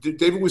what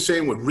David was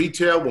saying with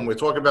retail, when we're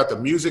talking about the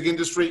music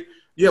industry,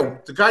 yeah,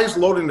 the guys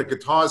loading the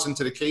guitars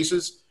into the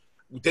cases,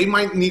 they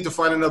might need to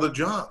find another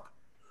job.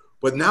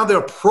 But now there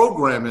are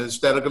programmers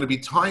that are going to be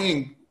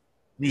tying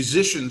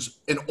musicians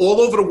in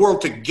all over the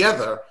world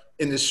together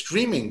in this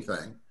streaming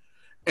thing.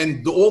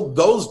 And all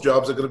those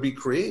jobs are going to be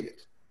created.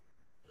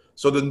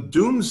 So the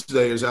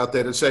doomsdayers out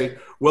there to say,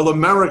 well,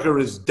 America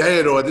is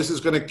dead or this is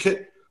going to kill.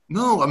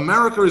 No,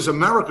 America is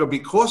America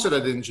because of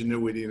that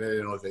ingenuity and that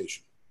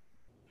innovation.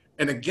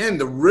 And again,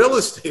 the real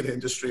estate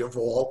industry of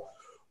all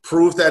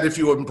proved that if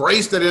you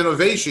embrace that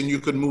innovation, you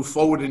could move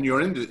forward in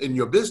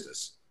your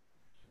business.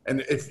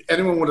 And if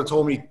anyone would have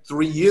told me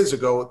 3 years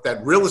ago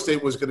that real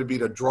estate was going to be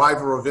the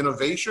driver of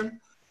innovation,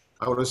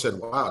 I would have said,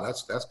 wow,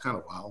 that's kind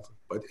of wild.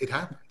 But it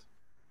happened.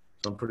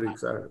 So I'm pretty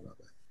excited about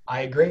that.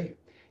 I agree.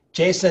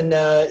 Jason,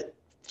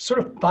 sort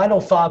of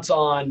final thoughts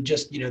on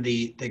just,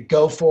 the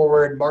go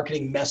forward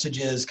marketing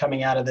messages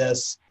coming out of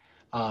this,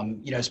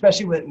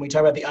 especially when we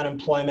talk about the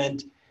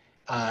unemployment,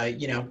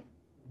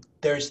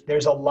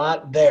 there's a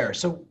lot there.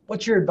 So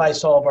what's your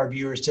advice to all of our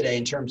viewers today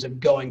in terms of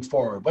going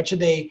forward? What should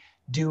they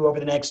do over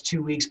the next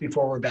 2 weeks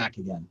before we're back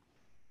again?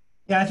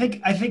 Yeah, I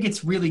think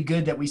it's really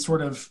good that we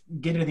sort of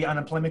get into the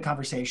unemployment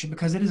conversation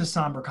because it is a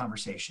somber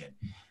conversation.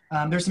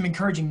 There's some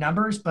encouraging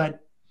numbers, but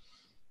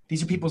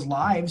these are people's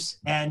lives,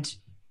 and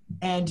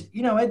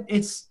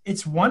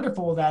it's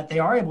wonderful that they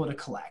are able to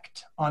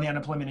collect on the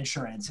unemployment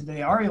insurance and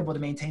they are able to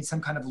maintain some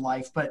kind of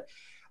life. But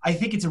I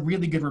think it's a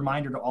really good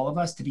reminder to all of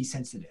us to be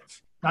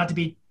sensitive. Not to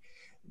be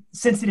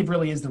sensitive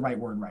really is the right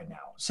word right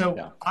now. So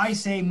yeah. I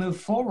say move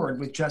forward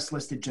with just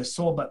listed, just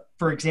sold. But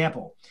for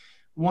example,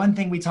 one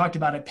thing we talked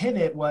about at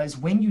Pivot was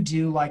when you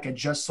do like a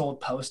just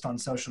sold post on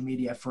social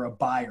media for a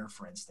buyer,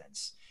 for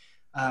instance.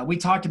 We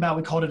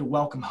called it a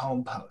welcome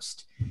home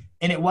post.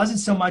 And it wasn't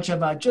so much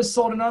of a just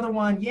sold another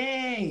one,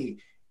 yay.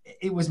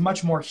 It was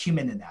much more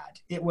human than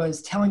that. It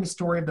was telling the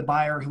story of the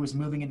buyer who was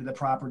moving into the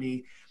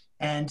property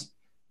and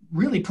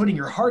really putting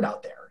your heart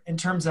out there in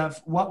terms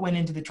of what went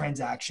into the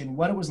transaction,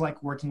 what it was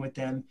like working with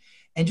them,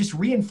 and just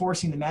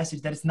reinforcing the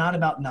message that it's not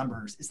about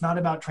numbers. It's not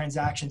about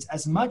transactions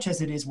as much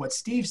as it is what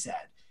Steve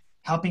said,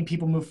 helping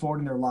people move forward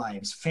in their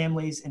lives,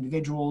 families,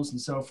 individuals,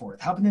 and so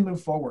forth, helping them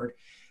move forward.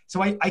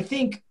 So I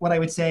think what I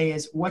would say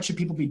is what should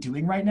people be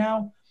doing right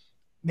now?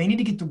 They need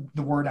to get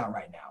the word out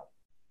right now.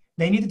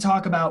 They need to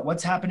talk about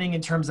what's happening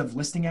in terms of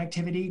listing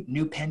activity,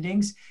 new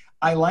pendings.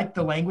 I like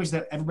the language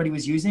that everybody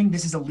was using.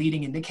 This is a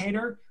leading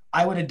indicator.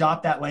 I would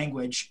adopt that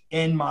language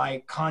in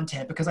my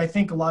content because I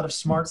think a lot of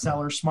smart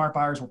sellers, smart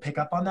buyers will pick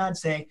up on that and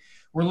say,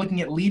 we're looking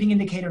at leading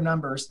indicator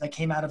numbers that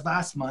came out of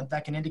last month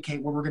that can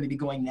indicate where we're going to be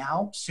going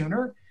now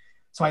sooner.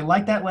 So I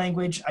like that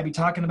language. I'd be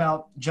talking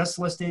about just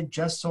listed,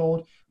 just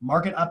sold,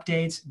 market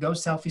updates, go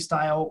selfie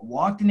style,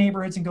 walk the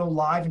neighborhoods and go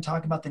live and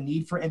talk about the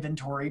need for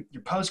inventory.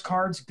 Your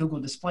postcards, Google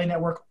Display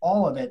Network,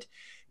 all of it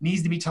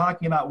needs to be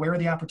talking about where are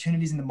the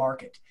opportunities in the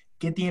market.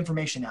 Get the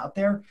information out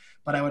there.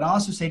 But I would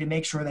also say to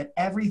make sure that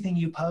everything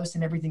you post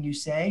and everything you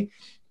say,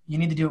 you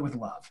need to do it with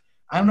love.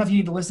 I don't know if you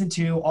need to listen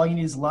to All You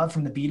Need Is Love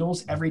from the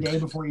Beatles every day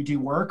before you do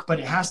work, but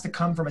it has to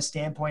come from a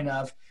standpoint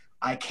of,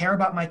 I care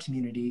about my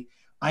community.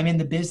 I'm in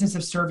the business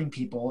of serving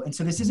people. And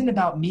so this isn't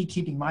about me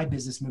keeping my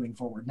business moving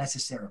forward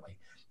necessarily.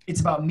 It's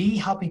about me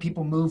helping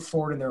people move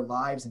forward in their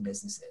lives and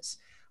businesses.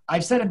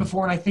 I've said it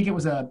before, and I think it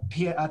was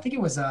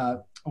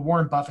a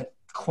Warren Buffett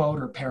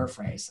quote or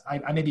paraphrase.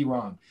 I may be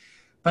wrong,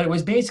 but it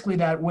was basically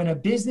that when a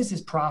business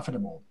is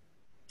profitable,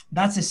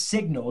 that's a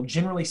signal,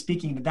 generally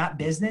speaking, that that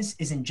business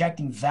is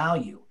injecting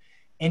value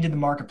into the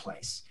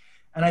marketplace.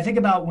 And I think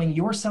about when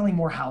you're selling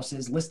more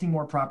houses, listing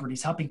more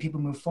properties, helping people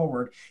move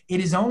forward, it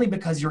is only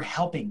because you're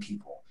helping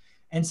people.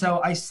 And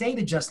so I say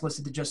the just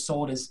listed to just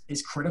sold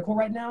is critical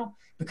right now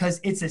because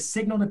it's a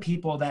signal to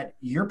people that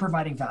you're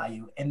providing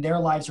value and their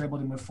lives are able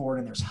to move forward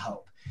and there's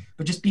hope.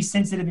 But just be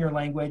sensitive in your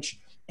language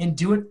and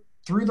do it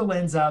through the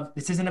lens of,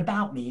 this isn't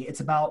about me, it's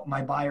about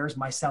my buyers,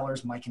 my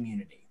sellers, my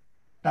community.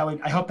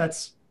 I hope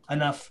that's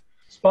enough.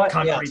 Spot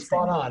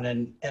on.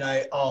 And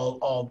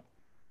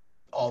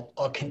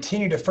I'll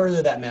continue to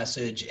further that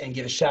message and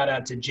give a shout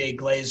out to Jay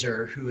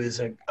Glazer, who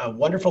is a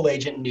wonderful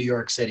agent in New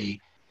York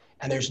City.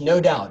 And there's no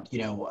doubt,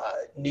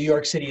 New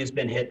York City has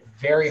been hit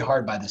very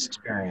hard by this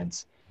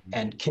experience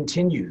and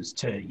continues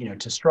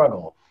to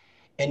struggle.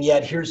 And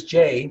yet here's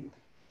Jay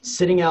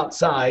sitting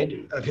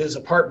outside of his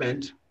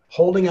apartment,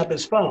 holding up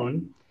his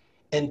phone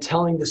and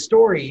telling the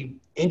story,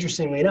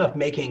 interestingly enough,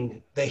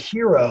 making the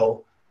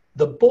hero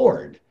the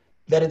board.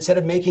 That instead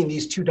of making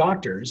these two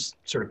doctors,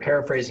 sort of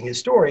paraphrasing his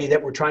story, that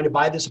were trying to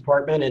buy this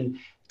apartment, and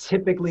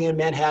typically in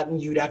Manhattan,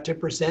 you'd have to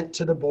present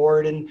to the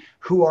board and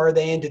who are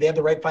they and do they have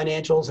the right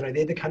financials and are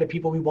they the kind of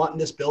people we want in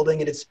this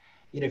building? And it's,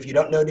 if you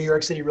don't know New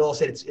York City real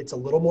estate, it's a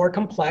little more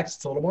complex,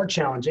 it's a little more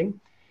challenging.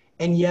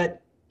 And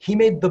yet he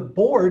made the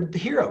board the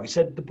hero. He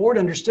said the board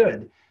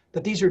understood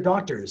that these are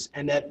doctors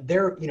and that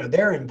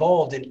they're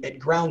involved at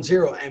ground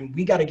zero and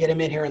we got to get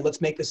them in here and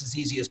let's make this as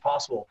easy as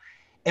possible.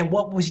 And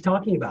what was he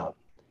talking about?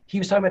 He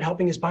was talking about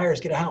helping his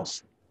buyers get a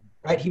house,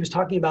 right? He was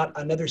talking about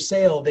another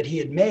sale that he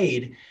had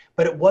made,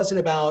 but it wasn't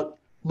about,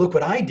 look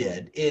what I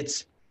did.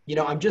 It's,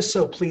 I'm just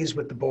so pleased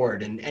with the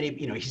board. And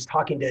he's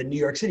talking to New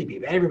York City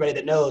people and everybody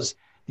that knows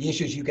the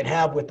issues you can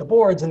have with the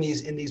boards in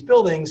these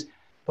buildings,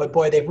 but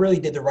boy, they really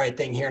did the right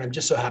thing here. And I'm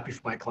just so happy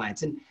for my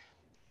clients. And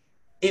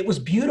it was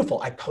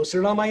beautiful. I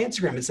posted it on my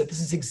Instagram and said, this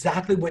is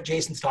exactly what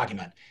Jason's talking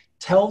about.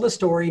 Tell the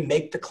story,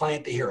 make the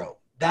client the hero.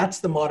 That's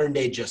the modern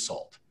day just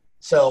sold.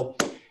 So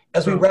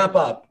as we wrap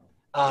up,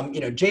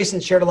 Jason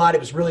shared a lot. It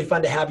was really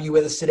fun to have you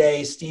with us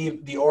today.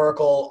 Steve, the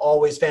Oracle,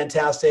 always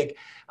fantastic.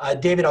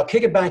 David, I'll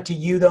kick it back to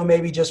you though,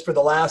 maybe just for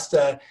the last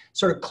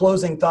sort of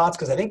closing thoughts,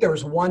 because I think there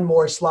was one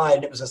more slide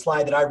and it was a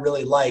slide that I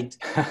really liked.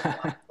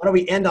 Why don't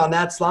we end on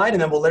that slide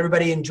and then we'll let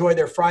everybody enjoy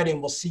their Friday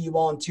and we'll see you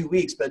all in 2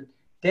 weeks. But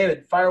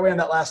David, fire away on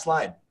that last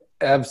slide.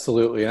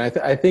 Absolutely. And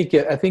I think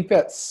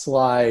that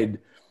slide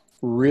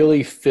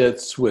really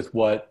fits with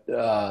what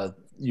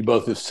you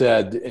both have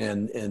said.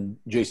 And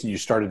Jason, you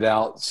started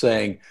out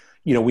saying,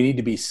 we need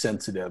to be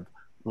sensitive.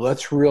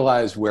 Let's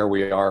realize where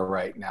we are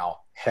right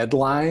now.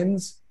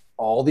 Headlines,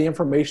 all the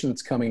information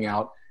that's coming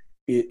out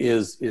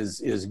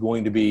is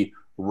going to be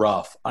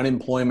rough.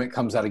 Unemployment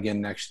comes out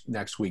again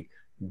next week,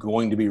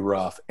 going to be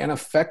rough and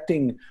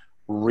affecting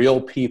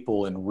real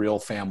people and real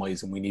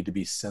families. And we need to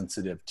be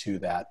sensitive to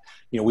that.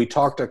 We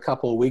talked a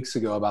couple of weeks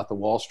ago about the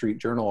Wall Street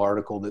Journal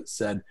article that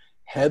said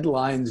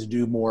headlines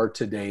do more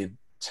today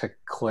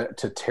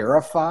to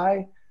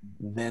terrify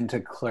than to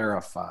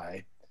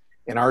clarify.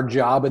 And our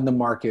job in the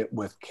market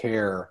with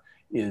care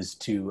is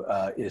to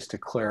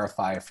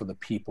clarify for the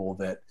people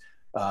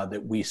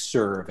that we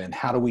serve. And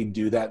how do we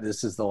do that?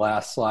 This is the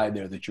last slide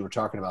there that you were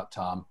talking about,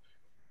 Tom.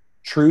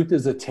 Truth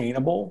is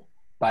attainable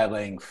by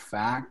laying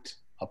fact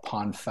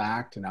upon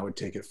fact, and I would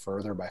take it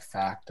further by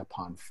fact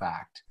upon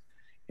fact.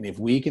 And if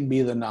we can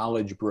be the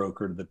knowledge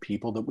broker to the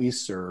people that we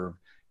serve,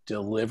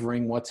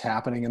 delivering what's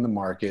happening in the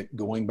market,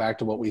 going back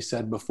to what we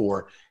said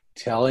before,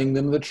 telling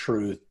them the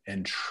truth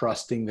and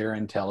trusting their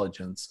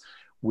intelligence,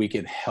 we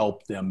can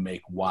help them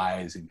make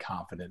wise and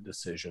confident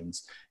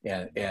decisions.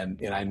 And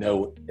I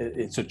know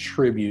it's a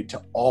tribute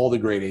to all the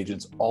great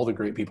agents, all the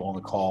great people on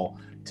the call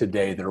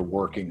today that are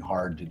working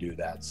hard to do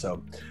that.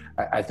 So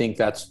I think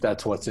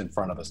that's what's in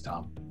front of us,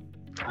 Tom.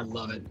 I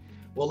love it.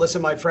 Well,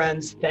 listen, my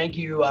friends, thank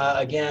you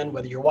again,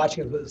 whether you're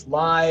watching this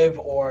live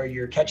or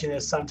you're catching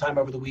this sometime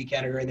over the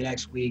weekend or during the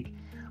next week.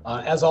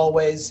 As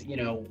always,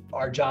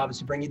 our job is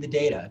to bring you the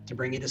data, to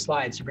bring you the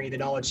slides, to bring you the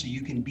knowledge so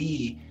you can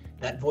be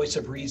that voice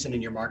of reason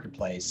in your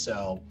marketplace.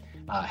 So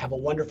have a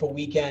wonderful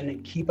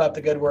weekend. Keep up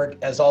the good work.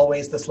 As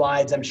always, the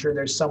slides, I'm sure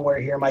there's somewhere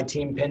here. My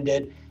team pinned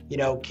it,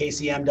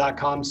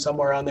 kcm.com,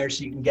 somewhere on there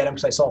so you can get them.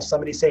 Because I saw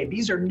somebody say,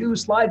 these are new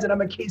slides and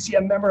I'm a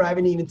KCM member. I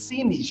haven't even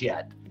seen these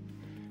yet.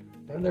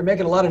 And they're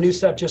making a lot of new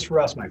stuff just for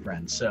us, my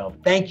friends. So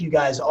thank you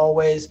guys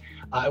always.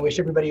 I wish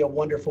everybody a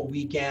wonderful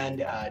weekend,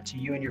 to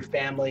you and your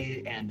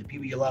family and the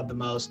people you love the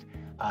most.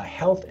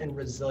 Health and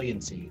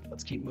resiliency.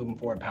 Let's keep moving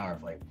forward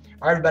powerfully.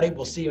 All right, everybody,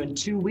 we'll see you in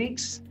 2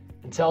 weeks.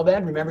 Until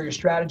then, remember your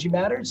strategy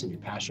matters and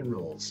your passion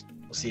rules.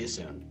 We'll see you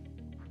soon.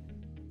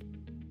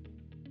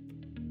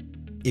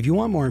 If you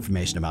want more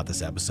information about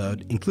this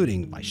episode,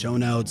 including my show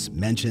notes,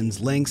 mentions,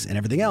 links, and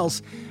everything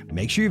else,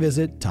 make sure you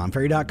visit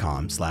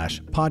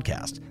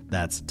tomferry.com/podcast.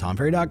 That's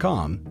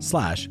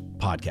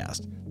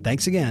tomferry.com/podcast.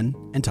 Thanks again,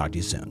 and talk to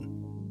you soon.